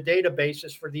build the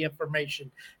databases for the information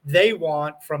they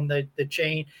want from the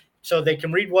chain, so they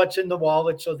can read what's in the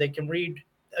wallet, so they can read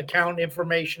account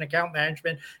information, account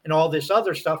management, and all this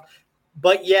other stuff,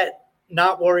 but yet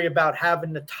not worry about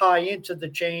having to tie into the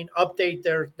chain, update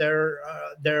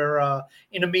their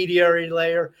intermediary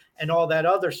layer and all that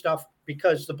other stuff,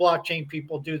 because the blockchain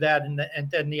people do that, and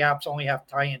then the apps only have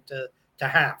to tie into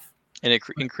Half. And it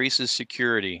increases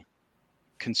security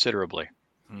considerably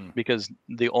because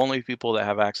the only people that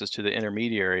have access to the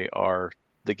intermediary are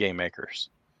the game makers.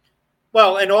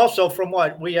 Well, and also from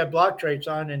what we had Block Trades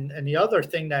on, and the other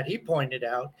thing that he pointed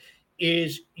out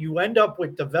is you end up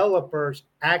with developers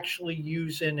actually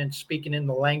using and speaking in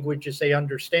the languages they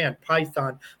understand,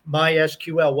 Python,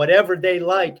 MySQL, whatever they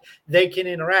like, they can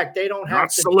interact. They don't have not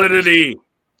to Solidity.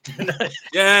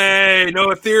 Yay, no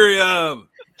Ethereum.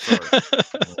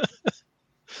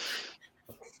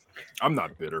 I'm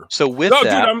not bitter. So with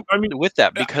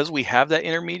that, because we have that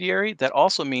intermediary, that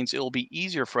also means it will be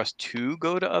easier for us to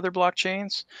go to other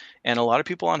blockchains. And a lot of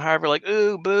people on Hive are like,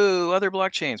 "Ooh, boo, other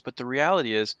blockchains." But the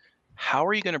reality is, how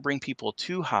are you going to bring people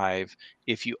to Hive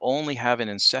if you only have an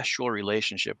incestual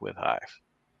relationship with Hive?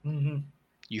 Mm-hmm.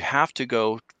 You have to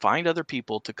go find other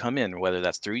people to come in, whether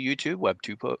that's through YouTube, Web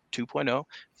 2.0,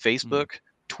 Facebook,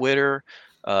 Twitter,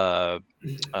 all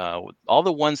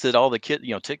the ones that all the kids,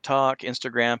 TikTok,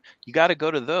 Instagram, you got to go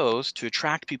to those to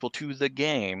attract people to the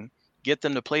game get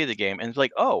them to play the game, and it's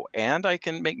like, oh, and I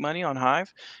can make money on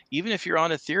Hive. Even if you're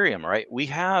on Ethereum, right? We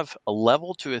have a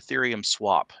level to Ethereum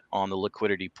swap on the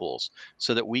liquidity pools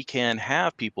so that we can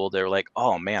have people that are like,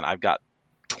 oh man, I've got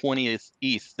 20th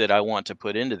ETH that I want to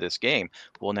put into this game.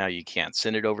 Well, now you can't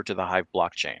send it over to the Hive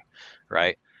blockchain,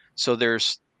 right? So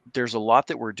there's a lot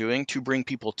that we're doing to bring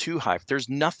people to Hive. There's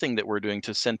nothing that we're doing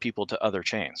to send people to other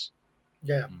chains.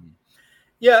 Yeah.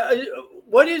 Yeah.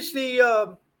 What is the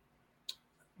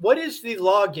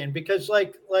login? Because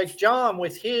like John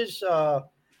with his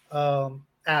apps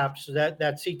that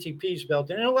CTP's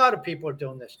built, and a lot of people are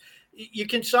doing this. You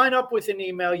can sign up with an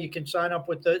email. You can sign up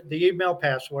with the email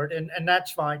password, and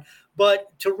that's fine.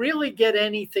 But to really get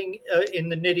anything in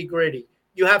the nitty gritty,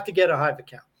 you have to get a Hive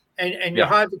account. And your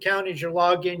Hive account is your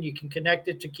login. You can connect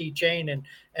it to Keychain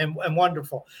and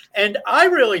wonderful. And I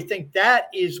really think that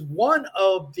is one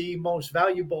of the most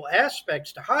valuable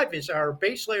aspects to Hive is our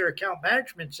base layer account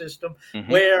management system,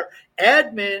 where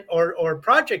admin or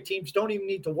project teams don't even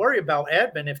need to worry about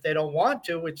admin if they don't want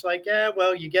to. It's like,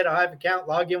 well, you get a Hive account,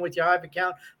 log in with your Hive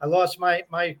account. I lost my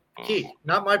key.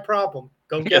 Not my problem.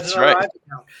 Go get another Hive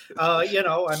account.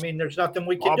 I mean, there's nothing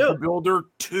we can do. Bob the Builder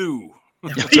 2.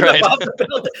 That's right.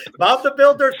 Bob the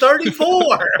Builder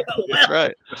 34. That's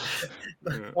right.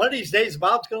 One of these days,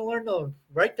 Bob's going to learn to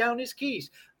write down his keys.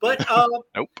 But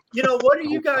nope. What are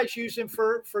you guys using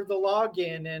for the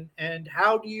login, and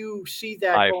how do you see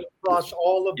that Hive. going across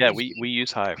all of? Yeah, we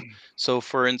use Hive. So,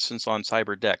 for instance, on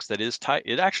Psyber-X, that is tied.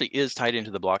 It actually is tied into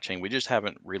the blockchain. We just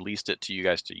haven't released it to you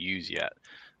guys to use yet.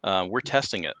 We're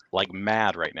testing it like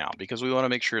mad right now because we want to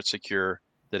make sure it's secure,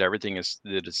 that everything is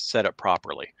set up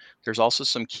properly. There's also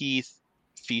some key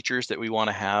features that we want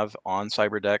to have on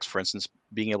Psyber-X. For instance,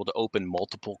 being able to open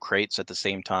multiple crates at the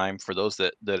same time. For those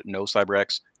that know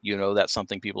Psyber-X, that's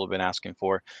something people have been asking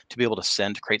for. To be able to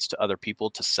send crates to other people,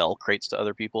 to sell crates to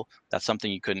other people, that's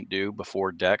something you couldn't do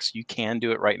before Dex. You can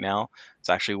do it right now. It's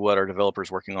actually what our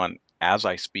developer's working on as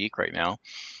I speak right now.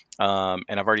 And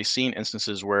I've already seen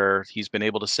instances where he's been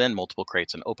able to send multiple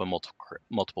crates and open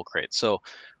multiple crates. So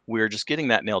we're just getting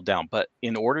that nailed down. But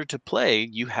in order to play,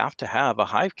 you have to have a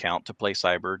Hive count to play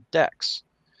Cyber-Dex.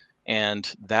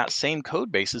 And that same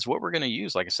code base is what we're going to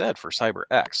use, like I said, for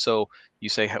Psyber-X. So you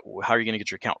say, how are you going to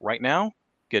get your account right now?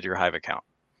 Get your Hive account.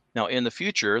 Now, in the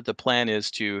future, the plan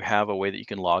is to have a way that you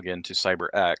can log into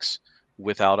Psyber-X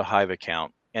without a Hive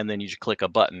account. And then you just click a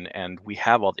button and we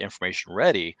have all the information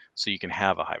ready so you can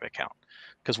have a Hive account.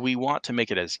 Because we want to make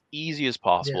it as easy as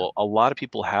possible. Yeah. A lot of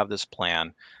people have this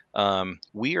plan.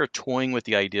 We are toying with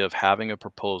the idea of having a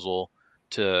proposal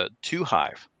to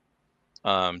Hive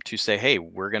to say, hey,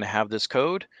 we're going to have this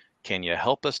code. Can you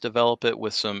help us develop it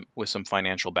with some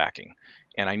financial backing?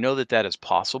 And I know that is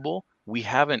possible. We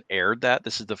haven't aired that.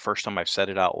 This is the first time I've said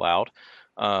it out loud.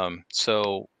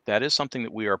 So that is something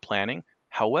that we are planning.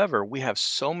 However, we have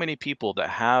so many people that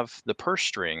have the purse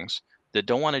strings that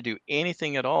don't want to do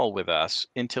anything at all with us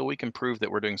until we can prove that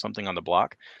we're doing something on the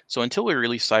block. So until we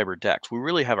release Cyber-Dex, we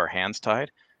really have our hands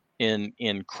tied in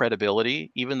credibility.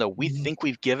 Even though we think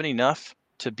we've given enough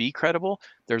to be credible,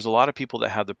 there's a lot of people that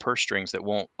have the purse strings that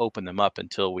won't open them up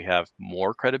until we have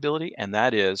more credibility. And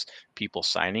that is people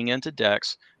signing into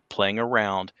Dex, playing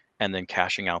around, and then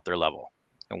cashing out their level.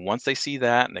 And once they see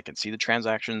that and they can see the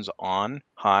transactions on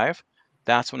Hive,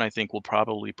 that's when I think we'll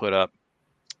probably put up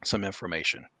some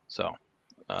information. So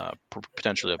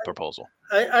potentially a proposal.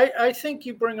 I think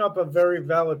you bring up a very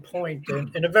valid point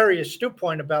and a very astute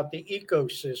point about the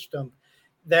ecosystem,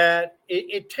 that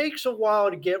it takes a while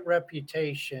to get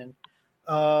reputation.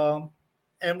 And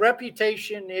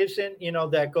reputation isn't,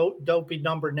 that dopey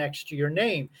number next to your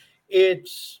name.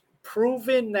 It's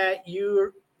proven that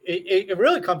it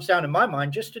really comes down, in my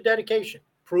mind, just to dedication.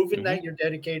 Proven that you're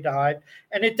dedicated to Hive,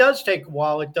 and it does take a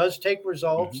while. It does take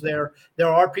results. There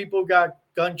are people who got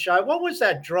gun shy. What was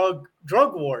that drug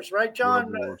wars, right,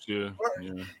 John? Wars,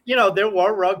 yeah. There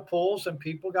were rug pulls, and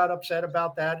people got upset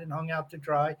about that and hung out to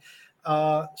dry.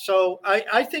 So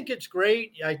I think it's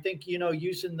great. I think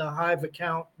using the Hive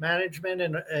account management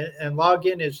and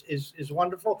login is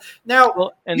wonderful.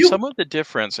 Now, some of the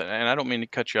difference, and I don't mean to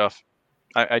cut you off.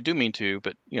 I do mean to,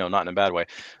 but not in a bad way.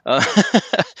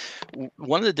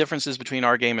 One of the differences between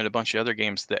our game and a bunch of other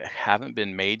games that haven't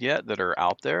been made yet that are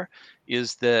out there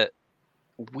is that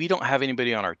we don't have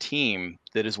anybody on our team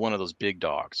that is one of those big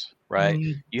dogs, right?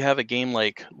 You have a game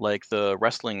like the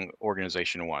wrestling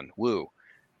organization one, Woo.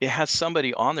 It has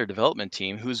somebody on their development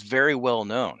team who's very well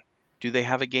known. Do they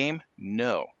have a game?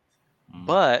 No.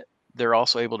 But they're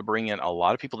also able to bring in a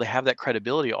lot of people. They have that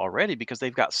credibility already because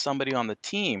they've got somebody on the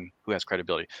team who has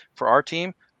credibility. For our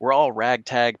team, we're all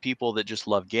ragtag people that just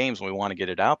love games and we want to get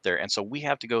it out there. And so we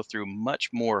have to go through much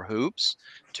more hoops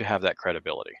to have that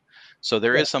credibility. So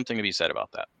there is something to be said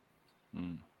about that.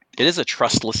 It is a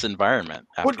trustless environment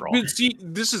after all. But see,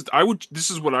 this is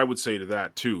what I would say to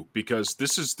that too, because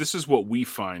this is what we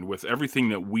find with everything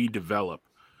that we develop.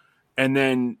 And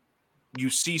then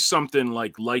you see something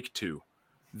like to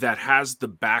that has the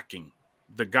backing.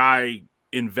 The guy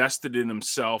invested in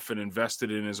himself and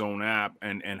invested in his own app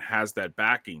and has that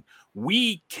backing.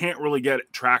 We can't really get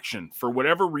traction for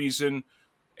whatever reason.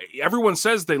 Everyone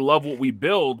says they love what we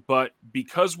build, but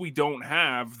because we don't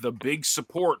have the big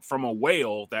support from a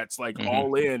whale that's like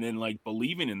all in and like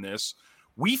believing in this,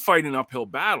 we fight an uphill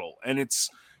battle. And it's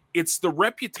the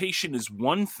reputation is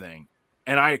one thing.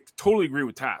 And I totally agree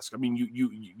with Task. I mean,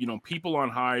 you know, people on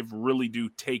Hive really do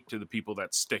take to the people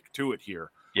that stick to it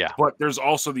here. Yeah. But there's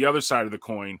also the other side of the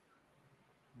coin,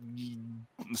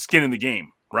 skin in the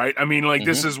game, right? I mean, like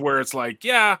this is where it's like,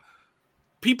 yeah,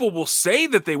 people will say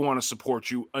that they want to support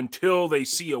you until they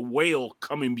see a whale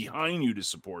coming behind you to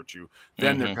support you.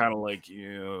 Then they're kind of like,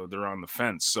 you know, they're on the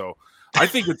fence. So I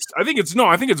think it's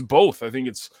both. I think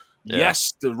it's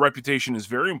yes, the reputation is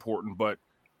very important, but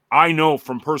I know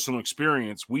from personal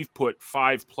experience, we've put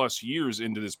 5+ years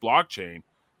into this blockchain.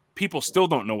 People still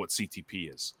don't know what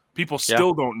CTP is. People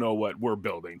still don't know what we're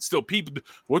building. Still, people,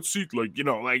 what's like, you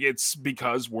know, like it's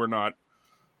because we're not,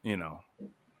 you know,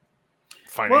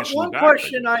 financially. One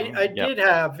question I did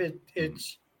have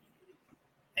it's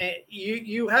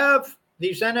you have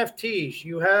these NFTs,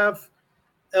 you have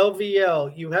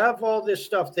LVL, you have all this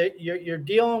stuff that you're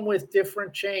dealing with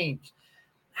different chains.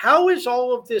 How is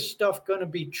all of this stuff going to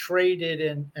be traded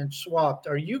and swapped?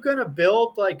 Are you going to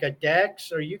build like a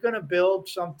DEX? Are you going to build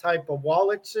some type of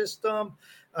wallet system?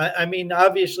 I mean,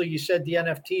 obviously, you said the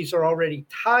NFTs are already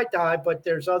tied to Hive, but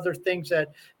there's other things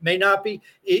that may not be.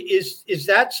 Is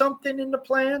that something in the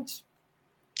plans?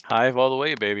 Hive all the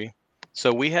way, baby.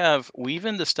 So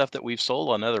even the stuff that we've sold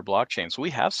on other blockchains, we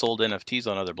have sold NFTs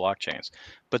on other blockchains,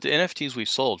 but the NFTs we've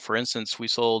sold, for instance, we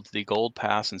sold the Gold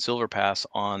Pass and Silver Pass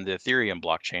on the Ethereum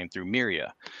blockchain through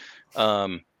Myria.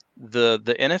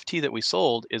 The NFT that we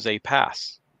sold is a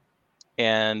pass,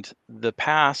 and the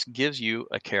pass gives you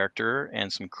a character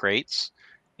and some crates.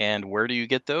 And where do you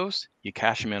get those? You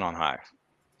cash them in on Hive.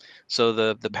 So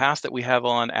the pass that we have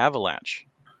on Avalanche,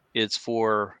 it's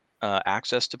for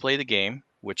access to play the game,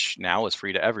 which now is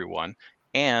free to everyone,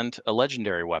 and a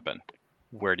legendary weapon.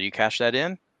 Where do you cash that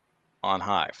in? On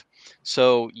Hive.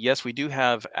 So yes, we do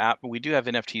have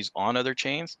NFTs on other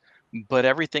chains, but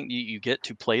everything you get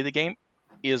to play the game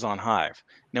is on Hive.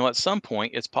 Now, at some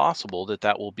point, it's possible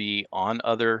that will be on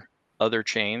other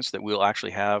chains, that we'll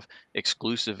actually have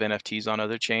exclusive NFTs on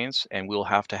other chains, and we'll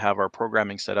have to have our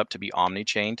programming set up to be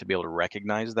omni-chain to be able to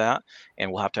recognize that.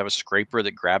 And we'll have to have a scraper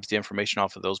that grabs the information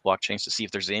off of those blockchains to see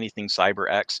if there's anything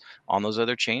Psyber-X on those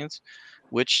other chains,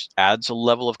 which adds a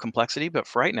level of complexity. But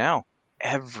for right now,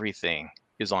 everything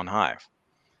is on Hive.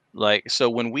 Like, so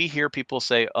when we hear people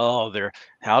say, oh,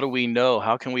 how do we know?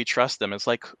 How can we trust them? It's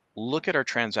like, look at our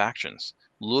transactions.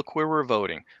 Look where we're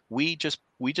voting. We just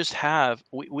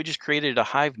created a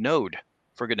Hive node,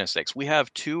 for goodness sakes. We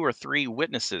have 2 or 3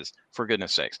 witnesses, for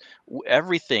goodness sakes.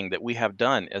 Everything that we have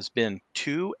done has been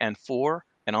to and for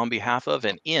and on behalf of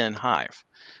and in Hive.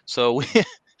 So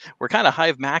we're kind of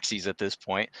Hive maxis at this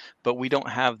point, but we don't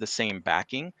have the same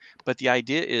backing. But the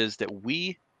idea is that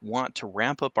we want to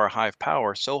ramp up our Hive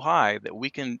power so high that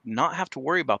we can not have to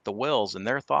worry about the whales and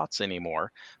their thoughts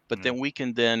anymore, but then we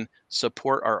can then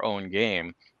support our own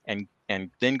game and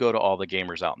then go to all the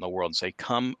gamers out in the world and say,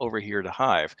 come over here to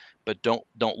Hive, but don't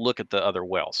look at the other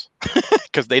whales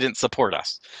because they didn't support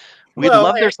us. We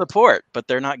love their support, but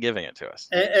they're not giving it to us.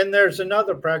 And there's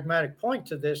another pragmatic point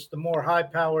to this. The more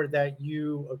Hive power that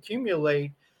you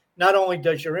accumulate, not only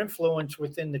does your influence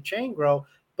within the chain grow,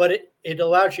 but it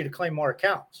allows you to claim more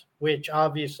accounts, which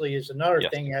obviously is another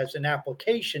thing as an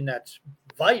application that's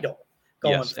vital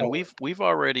going forward. And we've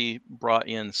already brought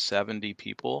in 70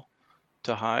 people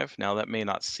to Hive. Now, that may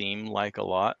not seem like a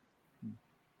lot,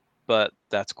 but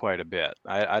that's quite a bit.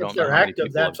 I don't know how many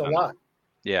people that's a lot.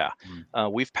 Yeah.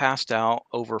 We've passed out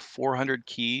over 400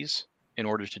 keys in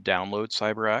order to download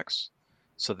Psyber-X.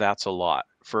 So that's a lot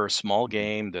for a small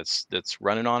game that's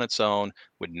running on its own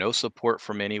with no support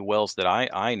from any whales that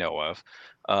I know of.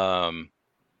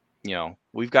 You know,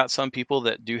 we've got some people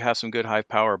that do have some good Hive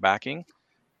power backing,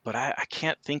 but I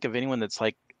can't think of anyone that's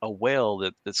like a whale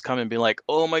that's come and been like,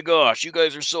 oh my gosh, you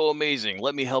guys are so amazing.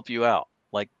 Let me help you out.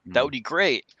 Like, that would be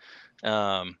great.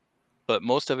 But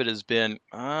most of it has been,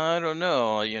 I don't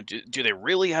know, you know, do they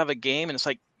really have a game? And it's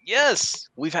like, Yes,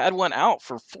 we've had one out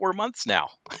for 4 months now.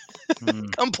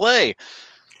 Mm. Come play.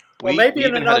 Well, We maybe in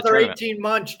even had a another tournament. 18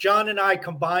 months, John and I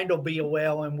combined will be a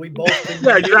whale, and we both can.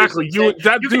 Yeah, use exactly. and say,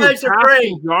 That you dude, guys are Taft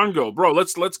great. and John go, bro.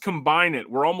 Let's combine it.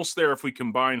 We're almost there if we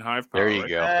combine Hive There power, you right?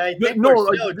 go. I think No, we're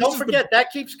like, still. this Don't is forget that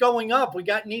keeps going up. We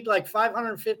need like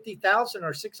 550,000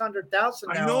 or 600,000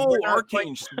 I now. know We're not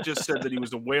Arcane just said that he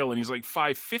was a whale, and he's like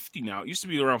 550 now. It used to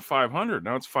be around 500.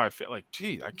 Now it's 550. Like,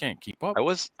 gee, I can't keep up. I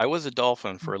was a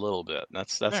dolphin for a little bit.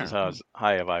 That's Yeah. as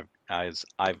high as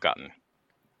I've gotten.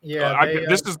 Yeah,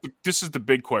 This is the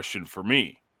big question for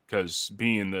me, because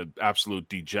being the absolute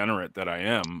degenerate that I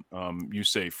am, you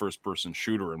say first person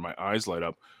shooter, and my eyes light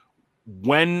up.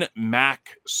 When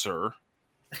Mac, sir?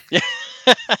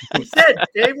 we said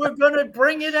they were going to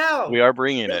bring it out. We are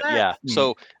bringing it, yeah. Hmm.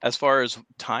 So as far as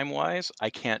time wise,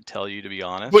 I can't tell you, to be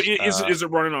honest. But is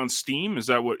it running on Steam? Is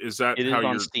that It is how on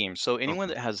you're? Steam. So anyone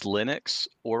Okay. that has Linux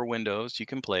or Windows, you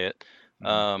can play it.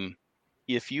 Mhm.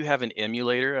 If you have an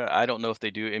emulator, I don't know if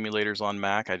they do emulators on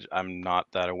Mac. I'm not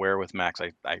that aware with Macs.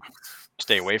 I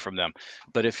stay away from them.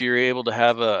 But if you're able to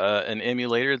have an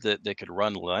emulator that could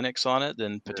run Linux on it,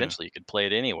 then Yeah. potentially you could play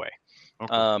it anyway.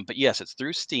 Okay. But yes, it's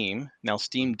through Steam. Now,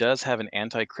 Steam does have an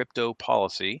anti-crypto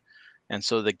policy. And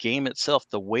so the game itself,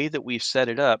 the way that we've set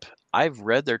it up, I've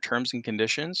read their terms and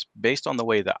conditions. Based on the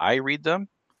way that I read them,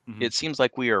 Mhm. it seems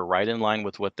like we are right in line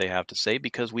with what they have to say,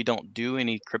 because we don't do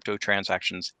any crypto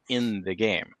transactions in the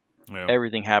game. Yeah.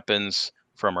 Everything happens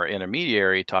from our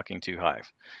intermediary talking to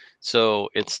Hive. So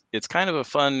it's kind of a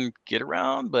fun get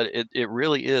around, but it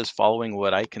really is following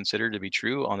what I consider to be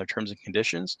true on the terms and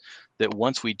conditions, that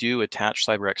once we do attach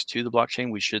Cyber-X to the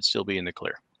blockchain, we should still be in the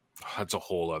clear. That's a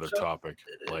whole other So, topic.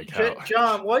 Like how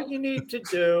John, what you need to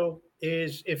do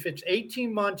is, if it's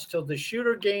 18 months till the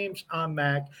shooter games on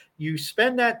Mac, you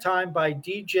spend that time by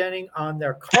degenning on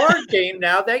their card game.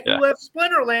 Now that Yeah. you have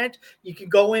Splinterland, you can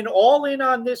go in all in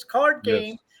on this card Yes.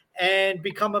 game and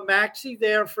become a maxi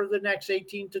there for the next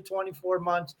 18 to 24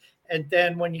 months. And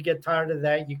then when you get tired of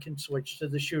that, you can switch to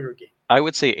the shooter game. I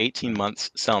would say 18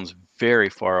 months sounds very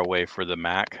far away for the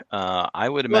Mac. I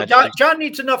would Well, imagine. John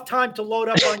needs enough time to load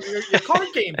up on your card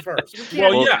game first. We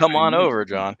can't. Well, yeah, Come on over,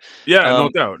 John. Yeah, no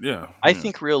doubt. Yeah. I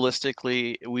think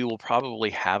realistically, we will probably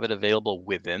have it available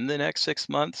within the next 6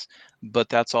 months, but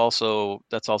that's also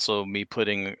me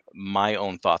putting my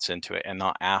own thoughts into it and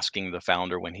not asking the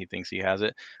founder when he thinks he has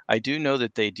it. I do know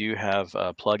that they do have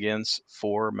plugins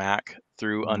for Mac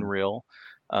through Mhm. Unreal,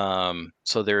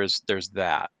 so there's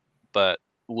that. But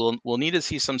we'll need to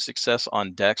see some success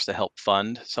on Dex to help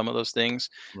fund some of those things.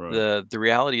 Right. The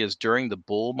reality is, during the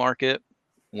bull market,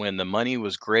 when the money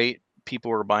was great,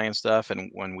 people were buying stuff, and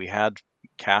when we had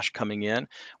cash coming in,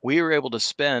 we were able to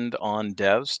spend on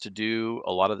devs to do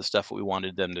a lot of the stuff that we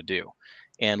wanted them to do.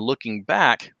 And looking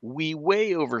back, we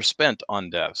way overspent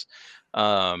on devs.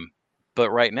 But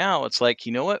right now, it's like,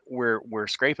 you know what? We're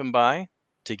scraping by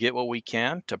to get what we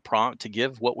can, to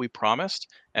give what we promised.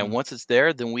 And Mhm. once it's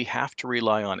there, then we have to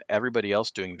rely on everybody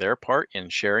else doing their part in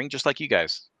sharing, just like you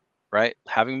guys, right?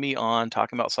 Having me on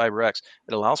talking about Cyber-X,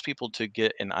 it allows people to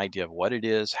get an idea of what it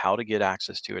is, how to get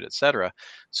access to it, etc.,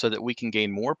 so that we can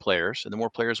gain more players. And the more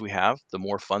players we have, the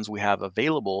more funds we have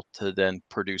available to then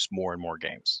produce more and more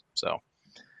games. So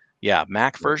yeah,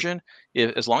 Mac version,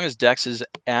 as long as Dex is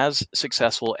as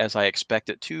successful as I expect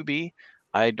it to be,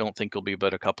 I don't think it'll be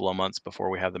but a couple of months before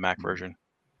we have the Mac version.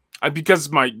 Because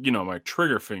my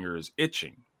trigger finger is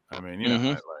itching. I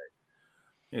mean,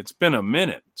 it's been a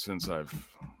minute since I've.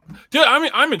 Yeah, I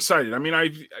mean, I'm excited. I mean,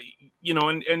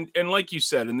 and like you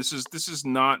said, and this is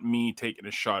not me taking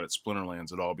a shot at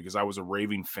Splinterlands at all, because I was a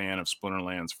raving fan of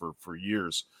Splinterlands for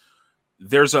years.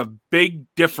 There's a big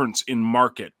difference in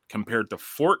market compared to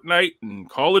Fortnite and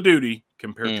Call of Duty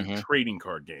compared to trading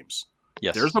card games.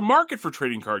 Yes. There's a market for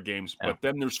trading card games, but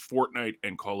then there's Fortnite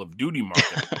and Call of Duty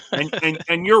market.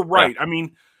 and you're right. I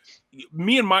mean,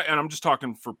 and I'm just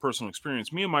talking for personal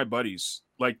experience, me and my buddies,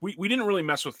 like we didn't really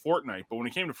mess with Fortnite, but when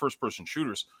it came to first person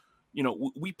shooters,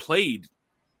 we played,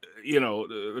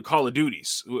 the Call of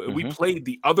Duties. We played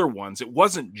the other ones. It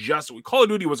wasn't just Call of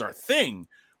Duty was our thing,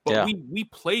 but we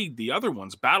played the other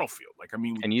ones, Battlefield. Like, I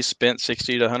mean, and you spent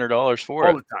 $60 to $100 for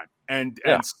all it the time. And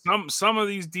some of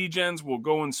these degens will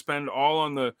go and spend all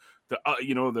on the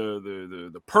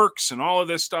perks and all of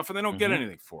this stuff, and they don't get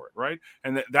anything for it, right?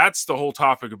 And that's the whole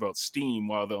topic about Steam.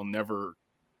 While they'll never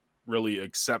really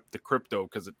accept the crypto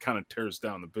because it kind of tears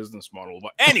down the business model.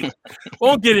 But anyway,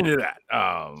 won't get into that.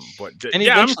 And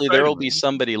eventually there will be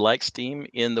somebody like Steam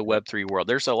in the Web3 world.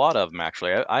 There's a lot of them,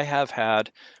 actually. I have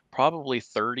had probably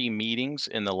 30 meetings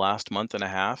in the last month and a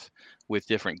half with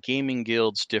different gaming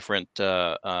guilds, different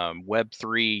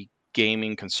Web3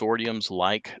 gaming consortiums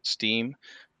like Steam,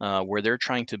 where they're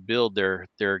trying to build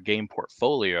their game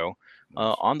portfolio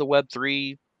on the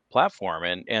Web3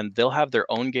 platform, and they'll have their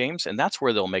own games, and that's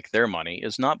where they'll make their money,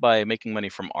 is not by making money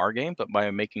from our game, but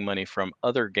by making money from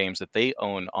other games that they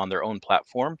own on their own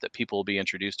platform that people will be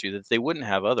introduced to that they wouldn't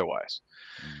have otherwise.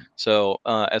 So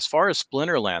as far as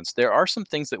Splinterlands, there are some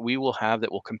things that we will have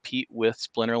that will compete with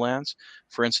Splinterlands.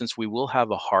 For instance, we will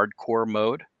have a hardcore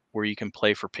mode where you can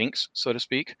play for pinks, so to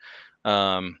speak,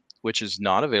 which is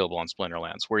not available on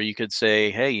Splinterlands, where you could say,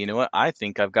 hey, you know what? I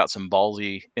think I've got some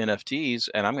ballsy NFTs,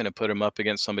 and I'm going to put them up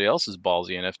against somebody else's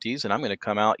ballsy NFTs, and I'm going to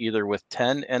come out either with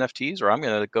 10 NFTs or I'm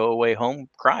going to go away home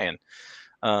crying.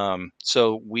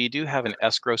 So we do have an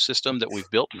escrow system that we've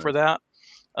built for that.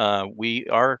 We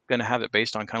are going to have it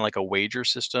based on kind of like a wager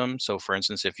system. So for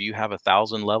instance, if you have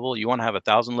 1,000 level, you want to have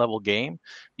 1,000 level game,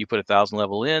 you put 1,000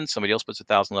 level in, somebody else puts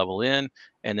 1,000 level in,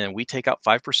 and then we take out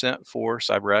 5% for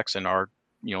Psyber-X and our,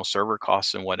 server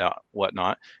costs and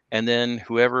whatnot. And then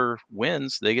whoever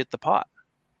wins, they get the pot.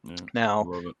 Now,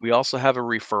 we also have a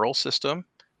referral system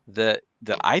that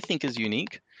I think is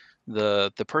unique.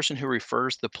 The person who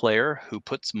refers the player who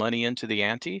puts money into the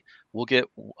ante will get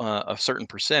a certain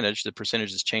percentage. The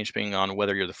percentage is changed depending on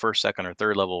whether you're the first, second, or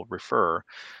third level referral,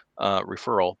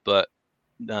 but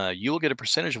you will get a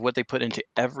percentage of what they put into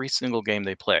every single game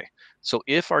they play. So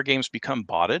if our games become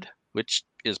botted, which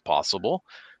is possible,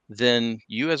 then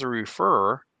you as a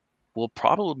referrer will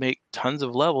probably make tons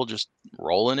of level just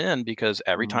rolling in, because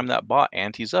every time that bot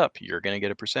antes up, you're going to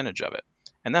get a percentage of it.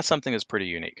 And that's something that's pretty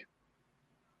unique.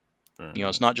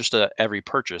 It's not just every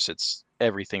purchase, it's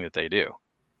everything that they do.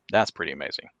 That's pretty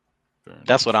amazing.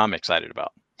 That's what I'm excited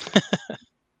about.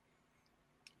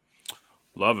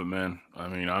 Love it, man. I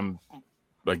mean, I'm,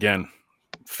 again,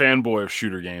 fanboy of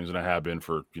shooter games, and I have been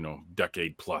for,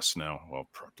 decade plus now. Well,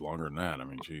 longer than that. I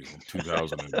mean, geez,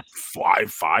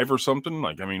 2005 or something.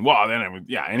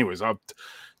 Anyways,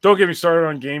 don't get me started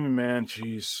on gaming, man.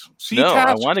 Jeez.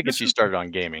 I want to get you started on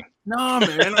gaming. No,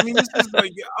 man. I mean, this is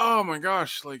like, oh my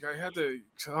gosh. Like, I had to.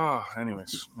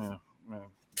 Anyways, yeah.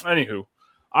 Anywho,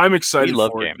 I'm excited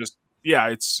for it.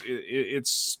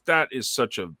 It's that is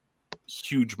such a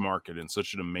huge market and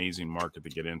such an amazing market to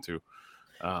get into.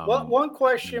 One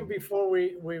question before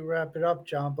we wrap it up,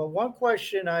 John. But one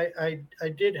question I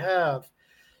did have.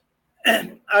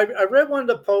 I read one of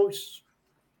the posts.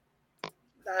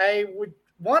 I would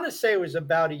want to say it was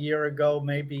about a year ago,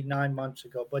 maybe 9 months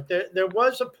ago, but there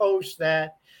was a post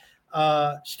that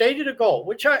stated a goal,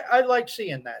 which I like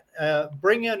seeing that,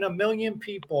 bring in 1 million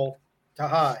people to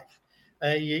Hive.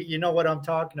 You know what I'm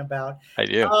talking about. I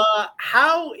do.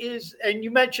 And you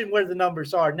mentioned where the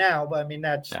numbers are now, but I mean,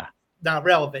 that's not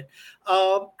relevant.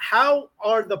 How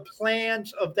are the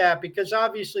plans of that? Because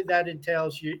obviously that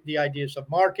entails the ideas of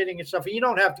marketing and stuff. And you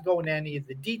don't have to go into any of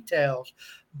the details,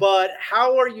 but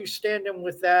how are you standing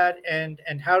with that? And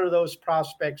how do those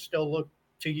prospects still look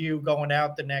to you going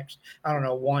out the next,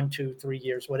 1, 2, 3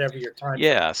 years, whatever your time?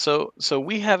 Yeah. So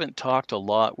we haven't talked a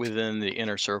lot within the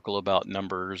inner circle about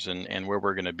numbers and where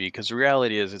we're going to be, because the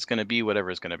reality is it's going to be whatever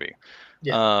it's going to be.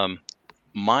 Yeah.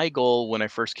 My goal when I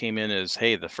first came in is,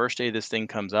 hey, the first day this thing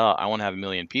comes out, I want to have 1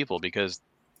 million people, because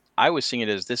I was seeing it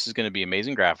as this is going to be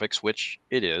amazing graphics, which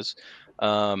it is.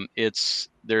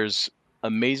 There's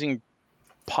amazing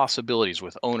possibilities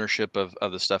with ownership of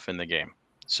the stuff in the game.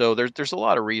 So there's a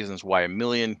lot of reasons why 1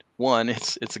 million. One,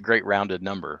 it's a great rounded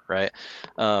number, right?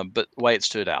 But why it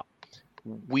stood out.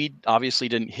 We obviously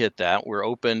didn't hit that. We're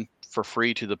open for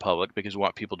free to the public because we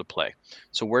want people to play.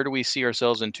 So where do we see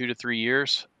ourselves in 2 to 3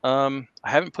 years? I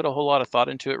haven't put a whole lot of thought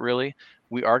into it, really.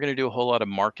 We are going to do a whole lot of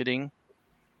marketing.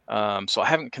 So I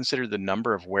haven't considered the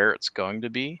number of where it's going to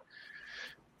be.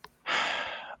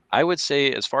 I would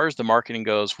say, as far as the marketing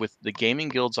goes, with the gaming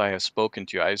guilds I've spoken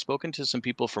to some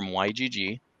people from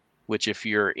YGG, which if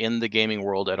you're in the gaming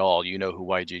world at all, you know who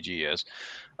YGG is.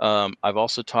 I've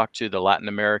also talked to the Latin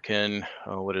American,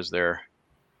 what is there?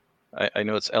 I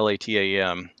know it's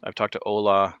LATAM. I've talked to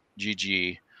Ola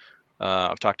GG.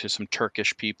 I've talked to some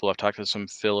Turkish people. I've talked to some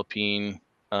Philippine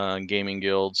gaming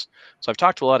guilds. So I've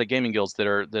talked to a lot of gaming guilds that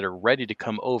are ready to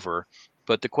come over.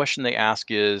 But the question they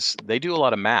ask is, they do a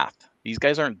lot of math. These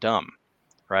guys aren't dumb,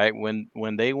 right?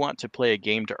 When they want to play a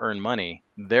game to earn money,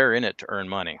 they're in it to earn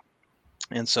money.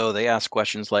 And so they ask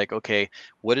questions like, okay,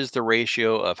 what is the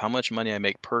ratio of how much money I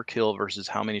make per kill versus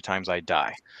how many times I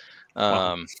die?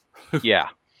 Yeah.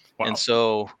 Wow. And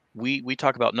so we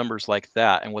talk about numbers like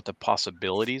that and what the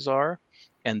possibilities are.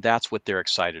 And that's what they're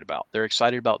excited about. They're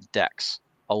excited about decks.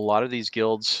 A lot of these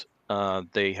guilds,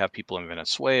 they have people in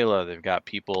Venezuela. They've got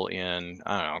people in,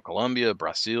 Colombia,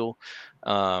 Brazil.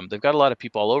 They've got a lot of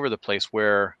people all over the place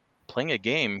where playing a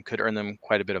game could earn them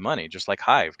quite a bit of money, just like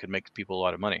Hive could make people a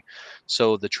lot of money.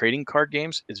 So the trading card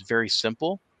games is very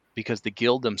simple because the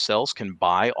guild themselves can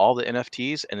buy all the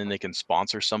NFTs and then they can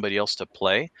sponsor somebody else to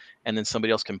play. And then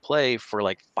somebody else can play for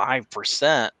like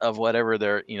 5% of whatever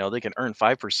they can earn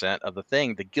 5% of the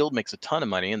thing. The guild makes a ton of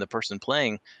money and the person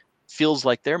playing feels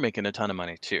like they're making a ton of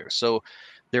money too. So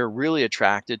they're really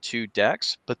attracted to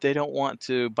decks, but they don't want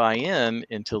to buy in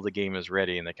until the game is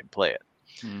ready and they can play it.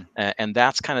 And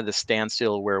that's kind of the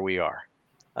standstill where we are.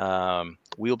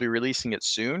 We'll be releasing it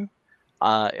soon.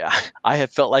 I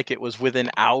have felt like it was within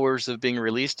hours of being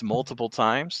released multiple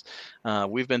times.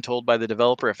 We've been told by the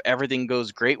developer, if everything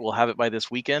goes great, we'll have it by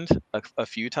this weekend a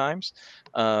few times.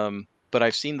 But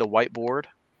I've seen the whiteboard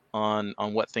on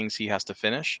what things he has to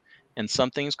finish. And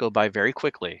some things go by very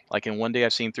quickly. Like in one day,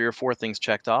 I've seen 3 or 4 things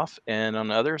checked off. And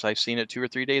on others, I've seen it 2 or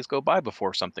 3 days go by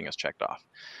before something is checked off.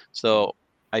 So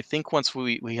I think once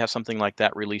we have something like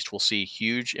that released, we'll see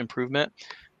huge improvement.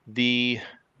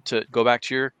 To go back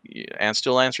to and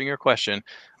still answering your question,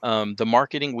 the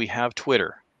marketing, we have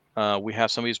Twitter. We have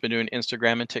somebody who's been doing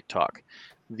Instagram and TikTok.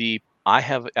 I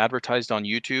have advertised on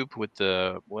YouTube with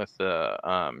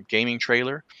the gaming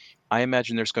trailer. I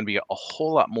imagine there's going to be a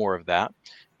whole lot more of that.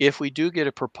 If we do get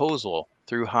a proposal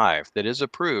through Hive that is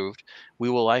approved, we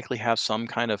will likely have some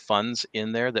kind of funds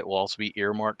in there that will also be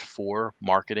earmarked for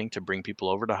marketing to bring people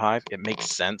over to Hive. It makes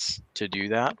sense to do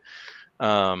that.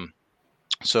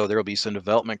 So there will be some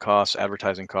development costs,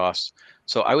 advertising costs.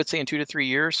 So I would say in 2 to 3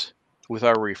 years, with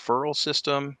our referral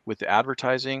system, with the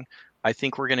advertising, I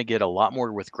think we're going to get a lot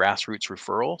more with grassroots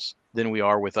referrals than we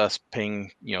are with us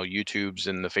paying, YouTubes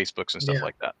and the Facebooks and stuff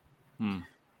like that.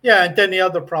 Yeah, and then the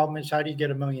other problem is, how do you get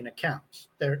 1 million accounts?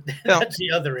 That's the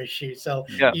other issue. So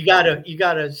you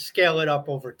gotta scale it up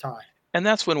over time. And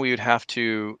that's when we would have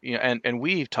to, and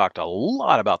we've talked a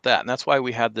lot about that. And that's why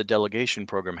we had the delegation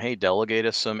program. Hey, delegate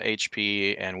us some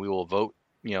HP and we will vote,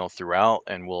 throughout,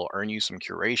 and we'll earn you some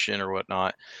curation or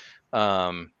whatnot.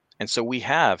 And so we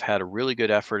have had a really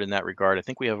good effort in that regard. I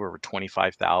think we have over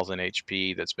 25,000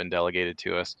 HP that's been delegated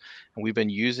to us. And we've been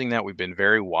using that. We've been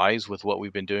very wise with what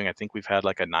we've been doing. I think we've had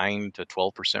like a 9 to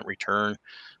 12% return,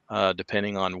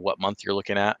 depending on what month you're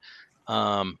looking at.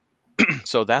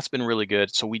 So that's been really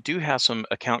good. So we do have some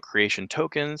account creation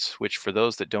tokens, which for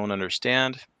those that don't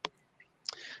understand,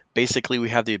 basically we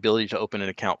have the ability to open an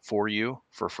account for you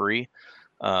for free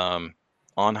on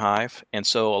Hive. And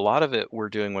so a lot of it we're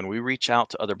doing when we reach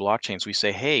out to other blockchains, we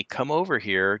say, hey, come over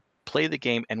here, play the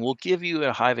game, and we'll give you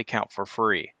a Hive account for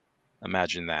free.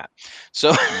 Imagine that.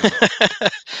 So,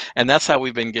 and that's how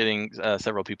we've been getting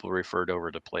several people referred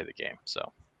over to play the game.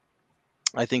 So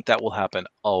I think that will happen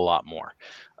a lot more.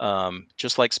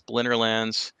 Just like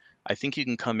Splinterlands, I think you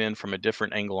can come in from a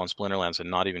different angle on Splinterlands and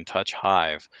not even touch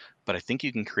Hive, but I think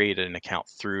you can create an account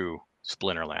through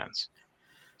Splinterlands.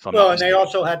 Well, and they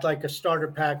also had like a starter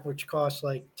pack, which costs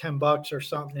like $10 or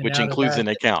something. Which includes an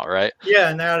account, right? Yeah,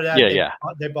 and now that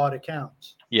they bought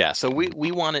accounts. Yeah, so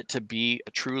we want it to be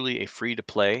truly a free to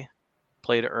play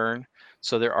to earn.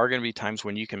 So there are going to be times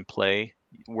when you can play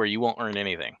where you won't earn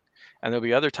anything. And there'll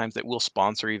be other times that we'll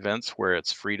sponsor events where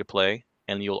it's free to play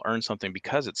and you'll earn something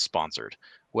because it's sponsored,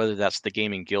 whether that's the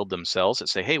gaming guild themselves that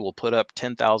say, hey, we'll put up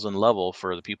 10,000 level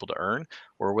for the people to earn,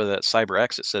 or whether that's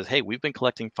Psyber-X that says, hey, we've been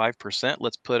collecting 5%,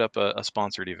 let's put up a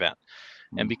sponsored event.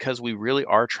 And because we really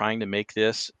are trying to make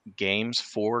this games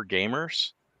for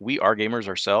gamers, we are gamers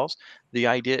ourselves. The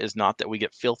idea is not that we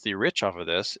get filthy rich off of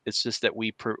this. It's just that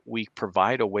we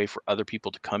provide a way for other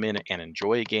people to come in and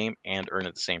enjoy a game and earn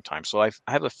at the same time. So I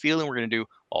have a feeling we're going to do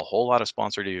a whole lot of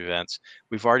sponsored events.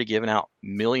 We've already given out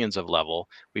millions of level.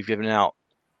 We've given out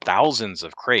thousands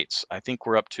of crates. I think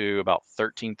we're up to about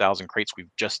 13,000 crates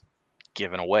we've just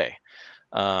given away.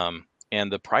 And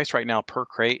the price right now per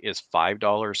crate is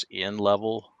 $5 in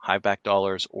level, Hive-backed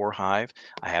dollars or Hive.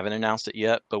 I haven't announced it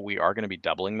yet, but we are going to be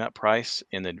doubling that price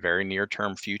in the very near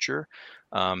term future.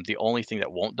 The only thing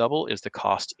that won't double is the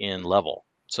cost in level.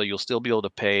 So you'll still be able to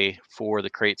pay for the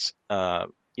crates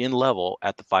in level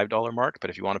at the $5 mark. But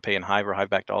if you want to pay in Hive or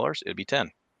Hive-backed dollars, it'd be 10.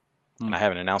 And I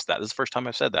haven't announced that. This is the first time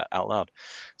I've said that out loud.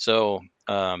 So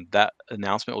that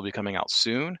announcement will be coming out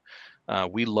soon.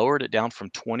 We lowered it down from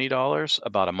 $20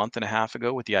 about a month and a half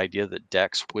ago with the idea that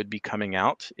decks would be coming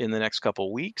out in the next couple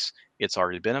of weeks. It's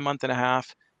already been a month and a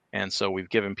half. And so we've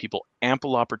given people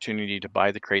ample opportunity to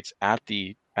buy the crates at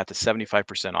the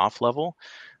 75% off level.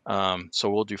 So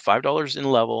we'll do $5 in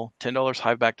level, $10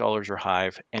 Hive-backed dollars or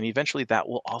Hive, and eventually that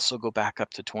will also go back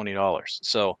up to $20.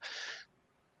 So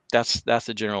That's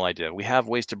the general idea. We have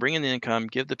ways to bring in the income,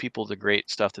 give the people the great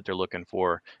stuff that they're looking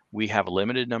for. We have a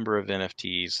limited number of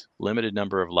NFTs, limited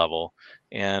number of level,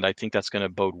 and I think that's going to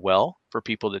bode well for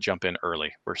people that jump in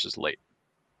early versus late.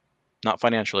 Not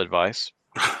financial advice,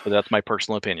 but that's my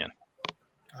personal opinion.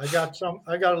 I got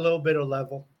a little bit of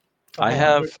level. I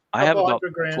have about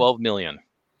 12 million.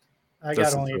 I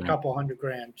got only a couple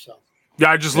 $100,000. So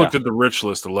yeah, I just looked at the rich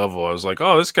list of level. I was like,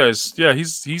 oh, this guy's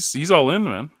he's all in,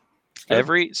 man.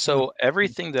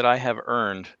 Everything that I have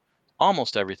earned,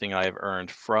 almost everything I have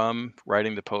earned from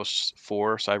writing the posts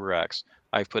for Psyber-X,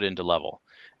 I've put into level.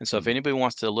 And so if anybody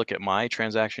wants to look at my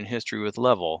transaction history with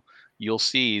level, you'll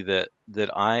see that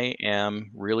I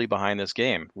am really behind this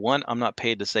game. One, I'm not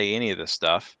paid to say any of this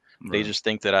stuff. Right. They just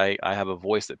think that I have a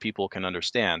voice that people can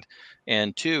understand.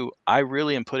 And two, I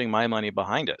really am putting my money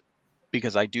behind it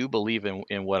because I do believe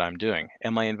in what I'm doing.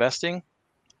 Am I investing?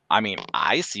 I mean,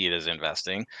 I see it as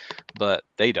investing, but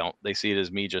they don't. They see it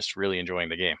as me just really enjoying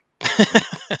the game.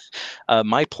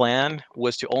 My plan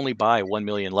was to only buy 1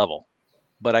 million level,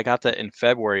 but I got that in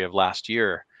February of last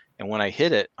year. And when I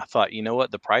hit it, I thought, you know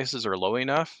what? The prices are low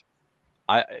enough.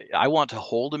 I want to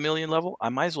hold 1 million level. I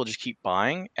might as well just keep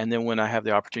buying. And then when I have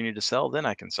the opportunity to sell, then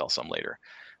I can sell some later.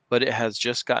 But it has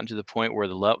just gotten to the point where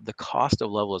the cost of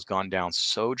level has gone down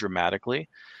so dramatically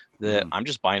that I'm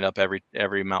just buying up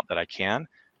every amount that I can,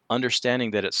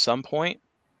 understanding that at some point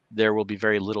there will be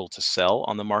very little to sell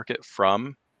on the market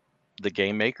from the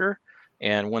game maker.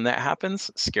 And when that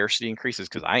happens, scarcity increases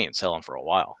because I ain't selling for a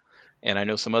while. And I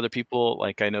know some other people,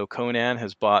 like I know Conan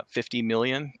has bought 50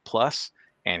 million plus,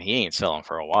 and he ain't selling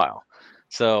for a while.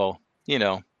 So,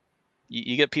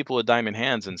 you get people with diamond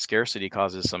hands, and scarcity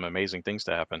causes some amazing things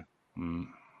to happen.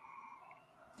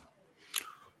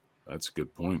 That's a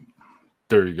good point.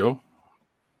 There you go.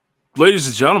 Ladies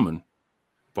and gentlemen,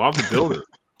 Bob the Builder.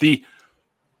 the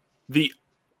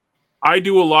I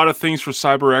do a lot of things for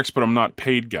Psyber-X, but I'm not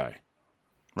paid guy.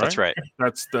 Right? That's right.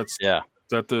 That's yeah.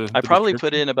 I probably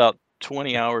put in about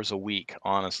 20 hours a week,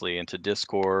 honestly, into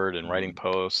Discord and writing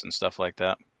posts and stuff like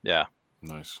that. Yeah.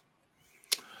 Nice.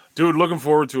 Dude, looking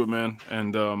forward to it, man.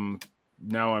 And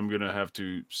now I'm going to have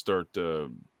to start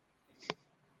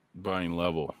buying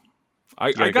level.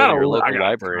 I got a local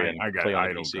library.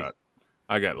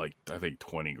 I got like, I think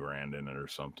 20 grand in it or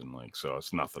something, like, so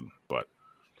it's nothing, but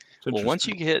well, once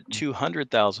you hit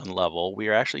 200,000 level, we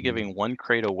are actually giving 1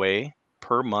 crate away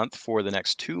per month for the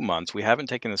next 2 months. We haven't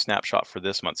taken the snapshot for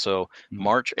this month. So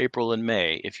March, April, and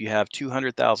May, if you have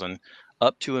 200,000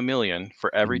 up to 1 million,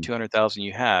 for every 200,000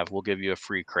 you have, we'll give you a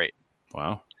free crate.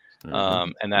 Wow.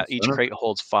 And that each crate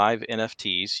holds 5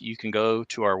 NFTs. You can go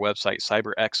to our website,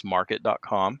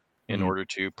 cyberxmarket.com. In order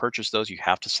to purchase those, you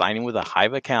have to sign in with a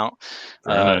Hive account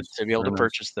to be able to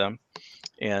purchase them.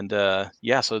 And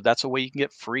so that's a way you can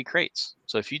get free crates.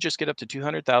 So if you just get up to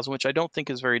 200,000, which I don't think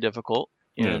is very difficult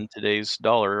in today's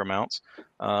dollar amounts,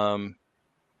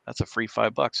 that's a free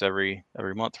 $5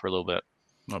 every month for a little bit.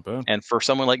 Not bad. And for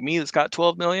someone like me that's got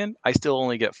 12 million, I still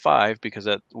only get 5 because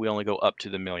we only go up to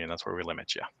the million. That's where we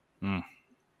limit you.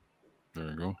 There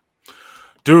you go,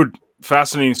 dude.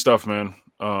 Fascinating stuff, man.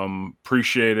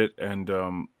 Appreciate it, and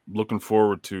looking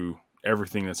forward to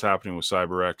everything that's happening with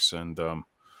Psyber-X, and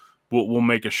we'll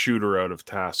make a shooter out of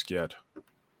Task yet.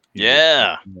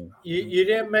 Yeah. You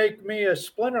didn't make me a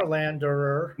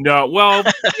Splinterlanderer. No, well,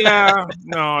 yeah,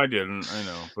 no, I didn't. I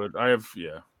know, but I have,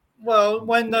 Well,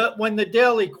 when the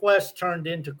daily quest turned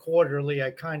into quarterly, I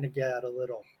kind of got a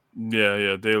little.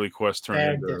 Yeah. Daily quest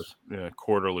turned into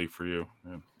quarterly for you.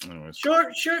 Yeah. Anyways.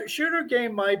 Shooter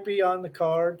game might be on the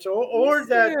cards, or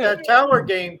that tower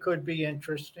game could be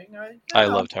interesting. I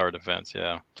love tower defense.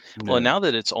 Yeah. Well, now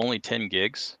that it's only 10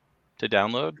 gigs to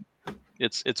download,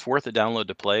 it's worth a download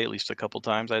to play at least a couple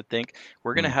times. I think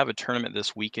we're going to have a tournament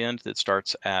this weekend that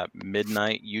starts at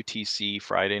midnight UTC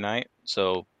Friday night.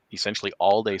 So essentially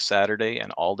all day Saturday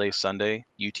and all day Sunday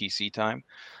UTC time,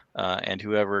 and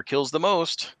whoever kills the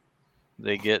most,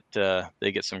 they get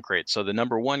some crates. So the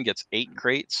number 1 gets 8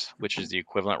 crates, which is the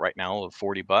equivalent right now of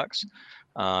 $40,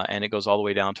 and it goes all the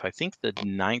way down to, I think, the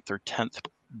 9th or 10th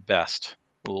best.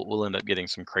 We'll end up getting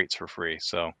some crates for free.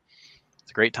 So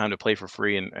it's a great time to play for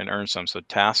free and earn some. So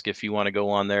Task, if you want to go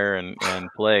on there and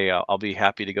play, I'll be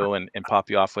happy to go and pop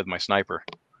you off with my sniper.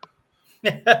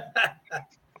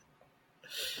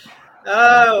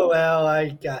 Oh, well, I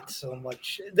got so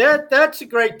much. That's a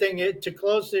great thing. To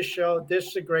close this show, this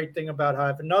is a great thing about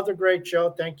Hive. Another great show.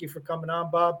 Thank you for coming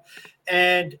on, Bob,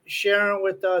 and sharing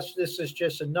with us. This is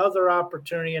just another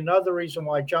opportunity, another reason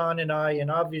why John and I,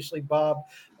 and obviously Bob,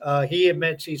 he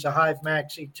admits he's a Hive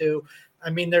maxi too. I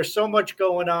mean, there's so much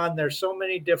going on. There's so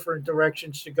many different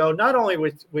directions to go, not only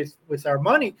with our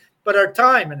money, but our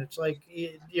time. And it's like,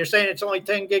 you're saying it's only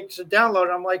 10 gigs to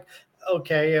download. I'm like,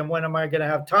 okay, and when am I going to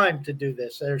have time to do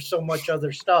this? There's so much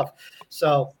other stuff.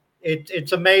 So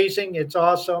it's amazing. It's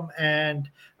awesome. And,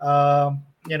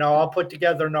 I'll put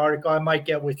together an article. I might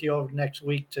get with you over next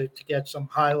week to get some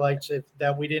highlights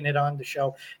that we didn't hit on the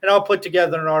show. And I'll put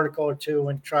together an article or two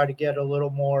and try to get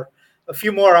a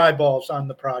few more eyeballs on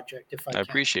the project if I can.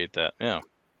 Appreciate that. Yeah.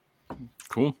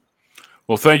 Cool.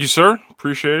 Well, thank you, sir.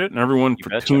 Appreciate it. And everyone for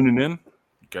betcha. tuning in.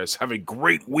 You guys have a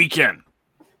great weekend.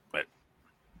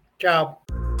 Ciao.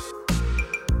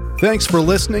 Thanks for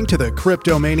listening to the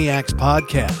Cryptomaniacs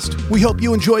podcast. We hope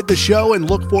you enjoyed the show and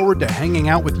look forward to hanging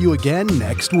out with you again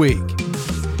next week.